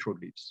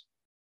petroglyphs.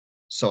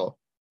 So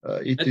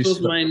that was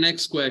my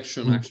next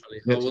question, actually.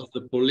 How was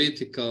the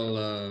political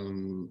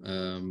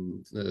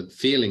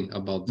feeling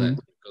about that?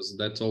 Because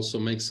that also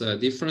makes a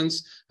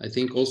difference, I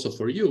think, also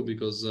for you,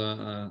 because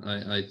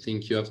I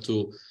think you have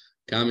to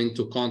come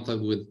into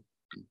contact with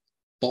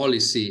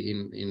policy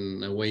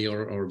in a way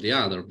or the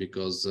other,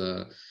 because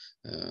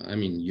I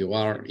mean, you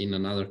are in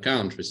another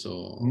country,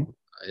 so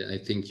I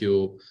think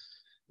you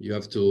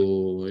have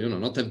to, you know,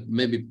 not have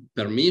maybe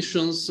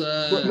permissions.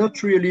 Well,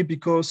 not really,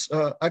 because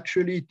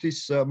actually it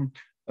is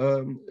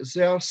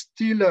they are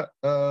still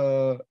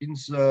in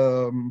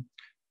the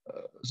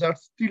they are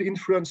still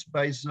influenced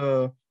by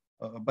the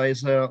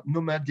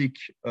nomadic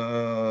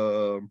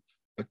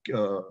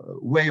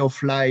way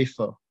of life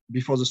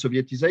before the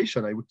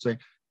Sovietization, I would say.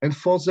 And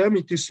for them,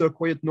 it is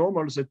quite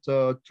normal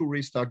that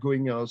tourists are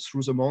going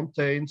through the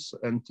mountains,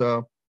 and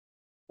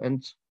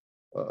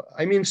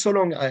I mean, so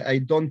long I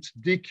don't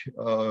dig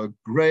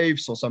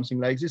graves or something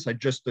like this, I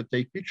just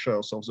take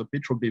pictures of the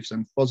petroglyphs,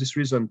 and for this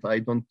reason, I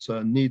don't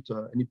need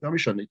any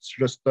permission. It's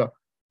just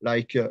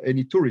like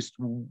any tourist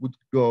who would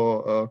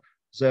go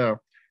there.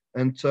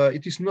 And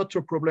it is not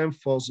a problem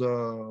for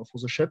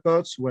the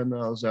shepherds when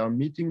they are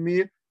meeting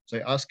me.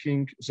 They ask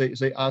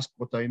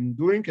what I'm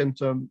doing, and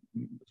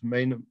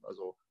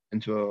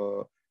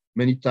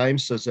many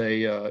times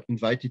they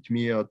invited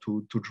me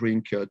to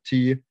drink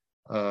tea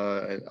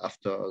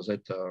after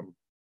that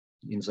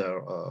in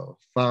their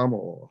farm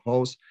or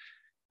house.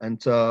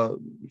 And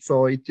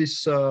so it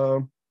is,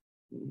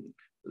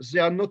 they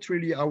are not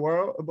really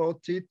aware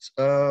about it.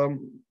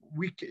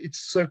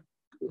 It's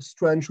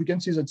strange. We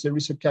can see that there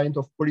is a kind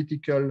of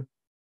political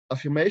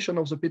affirmation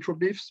of the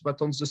petroglyphs,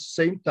 but on the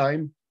same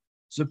time,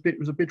 the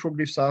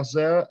petroglyphs are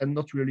there and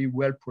not really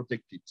well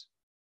protected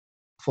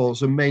for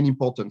the main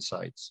important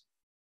sites.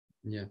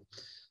 Yeah.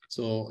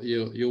 So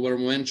you were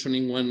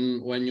mentioning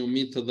when you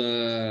meet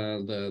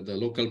the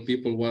local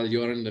people while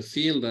you are in the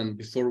field, and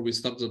before we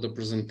started the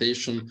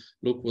presentation,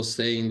 Luc was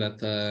saying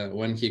that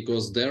when he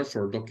goes there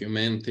for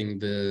documenting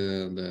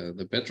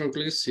the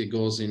petroglyphs, he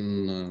goes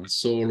in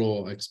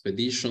solo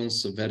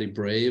expeditions, very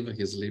brave.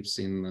 He sleeps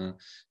in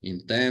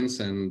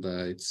tents, and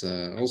it's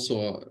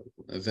also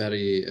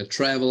a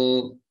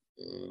travel.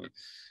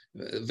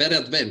 Very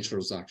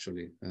adventurous,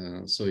 actually.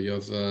 So you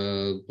have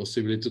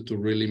possibility to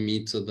really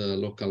meet the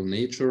local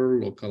nature,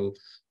 local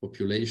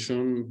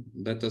population.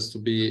 That has to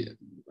be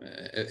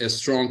a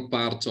strong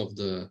part of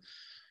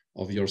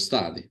your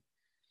study.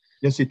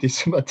 Yes, it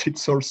is, but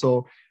it's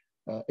also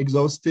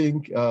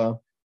exhausting.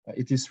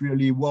 It is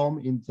really warm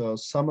in the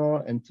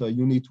summer, and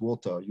you need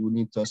water. You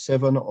need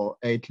 7 or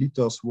 8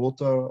 liters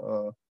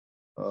water.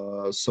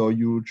 So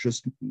you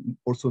just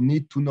also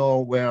need to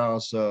know where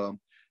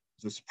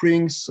the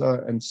springs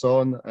and so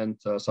on, and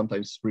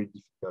sometimes it's really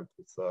difficult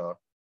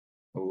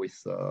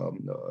with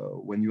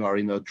when you are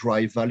in a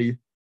dry valley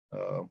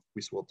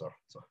with water.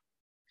 So.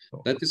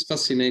 That is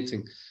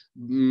fascinating.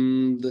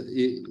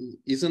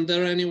 Isn't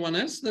there anyone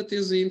else that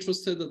is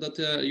interested that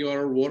you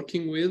are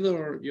working with,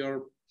 or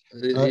you're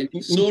in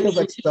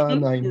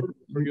Kazakhstan,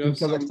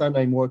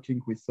 I'm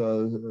working with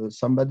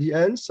somebody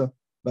else,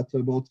 but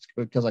about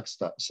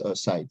Kazakhstan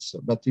sites.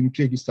 But in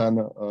Kyrgyzstan,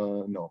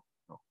 no,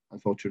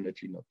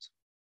 unfortunately not.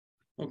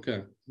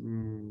 Okay,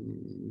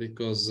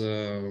 because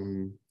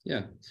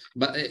yeah,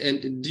 but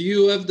and do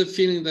you have the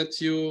feeling that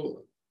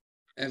you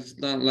have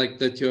done, like,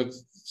 that you have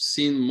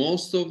seen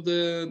most of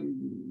the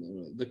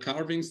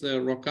carvings,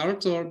 the rock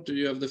art, or do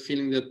you have the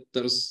feeling that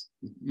there's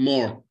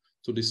more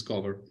to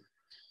discover?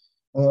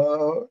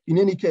 In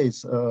any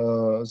case,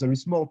 there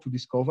is more to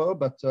discover,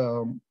 but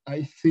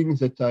I think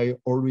that I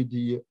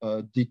already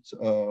did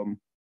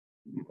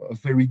a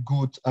very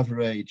good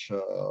average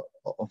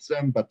of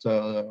them, but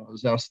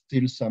there are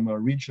still some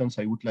regions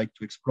I would like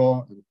to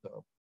explore, and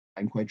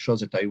I'm quite sure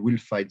that I will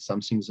find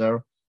something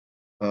there.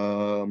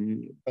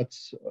 But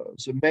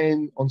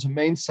on the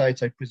main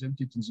sites I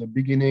presented in the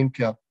beginning,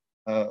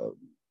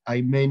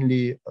 I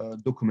mainly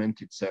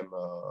documented them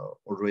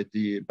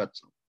already, but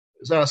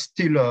there are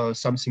still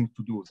something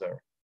to do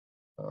there.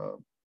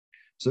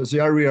 So the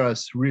area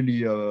is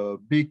really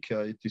big.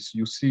 It is,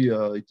 you see,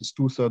 it is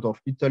 2/3 of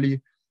Italy.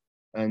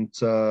 And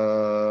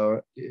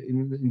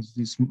it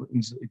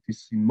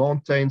is in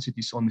mountains, it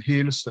is on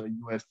hills,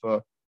 you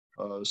have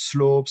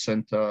slopes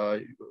and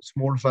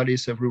small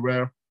valleys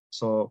everywhere.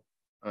 So,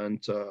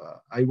 and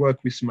I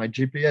work with my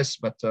GPS,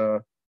 but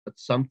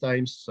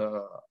sometimes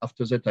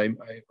after that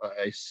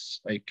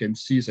I can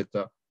see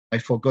that I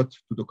forgot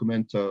to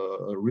document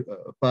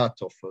a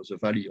part of the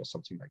valley or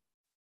something like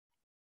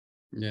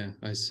that. Yeah,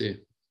 I see.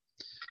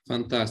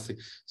 Fantastic.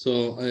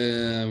 So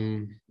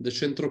the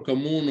Centro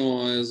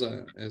Camuno,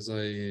 as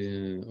I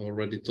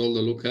already told,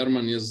 Luc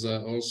Hermann is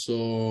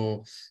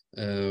also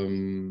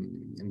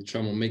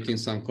making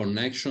some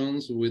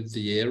connections with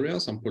the area,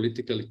 some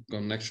political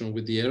connection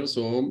with the area.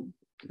 So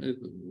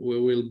we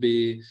will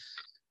be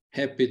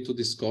happy to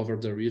discover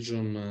the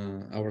region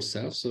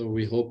ourselves. So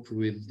we hope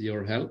with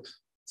your help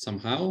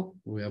somehow.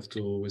 We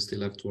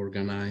still have to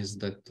organize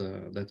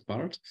that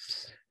part.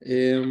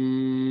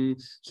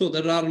 So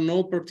there are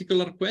no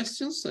particular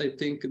questions. I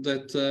think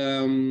that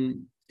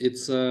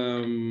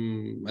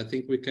I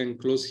think we can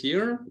close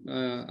here,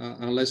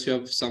 unless you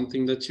have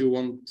something that you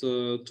want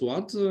to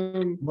add.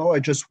 No, I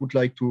just would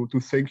like to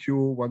thank you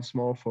once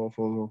more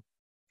for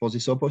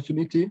this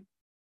opportunity.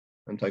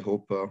 and I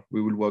hope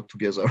we will work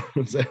together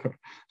there.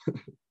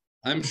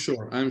 I'm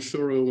sure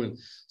we will.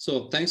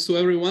 So thanks to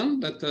everyone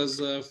that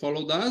has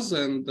followed us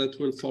and that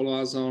will follow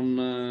us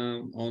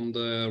on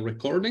the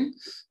recording.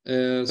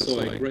 So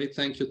a great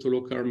thank you to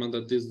Luc Hermann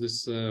that did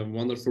this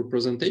wonderful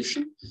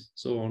presentation.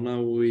 So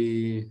now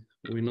we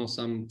know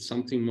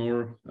something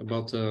more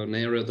about an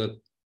area that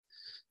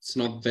it's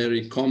not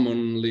very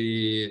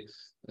commonly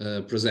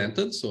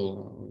presented.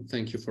 So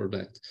thank you for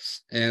that,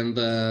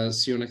 and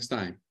see you next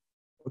time.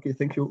 Okay,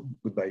 thank you.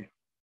 Goodbye.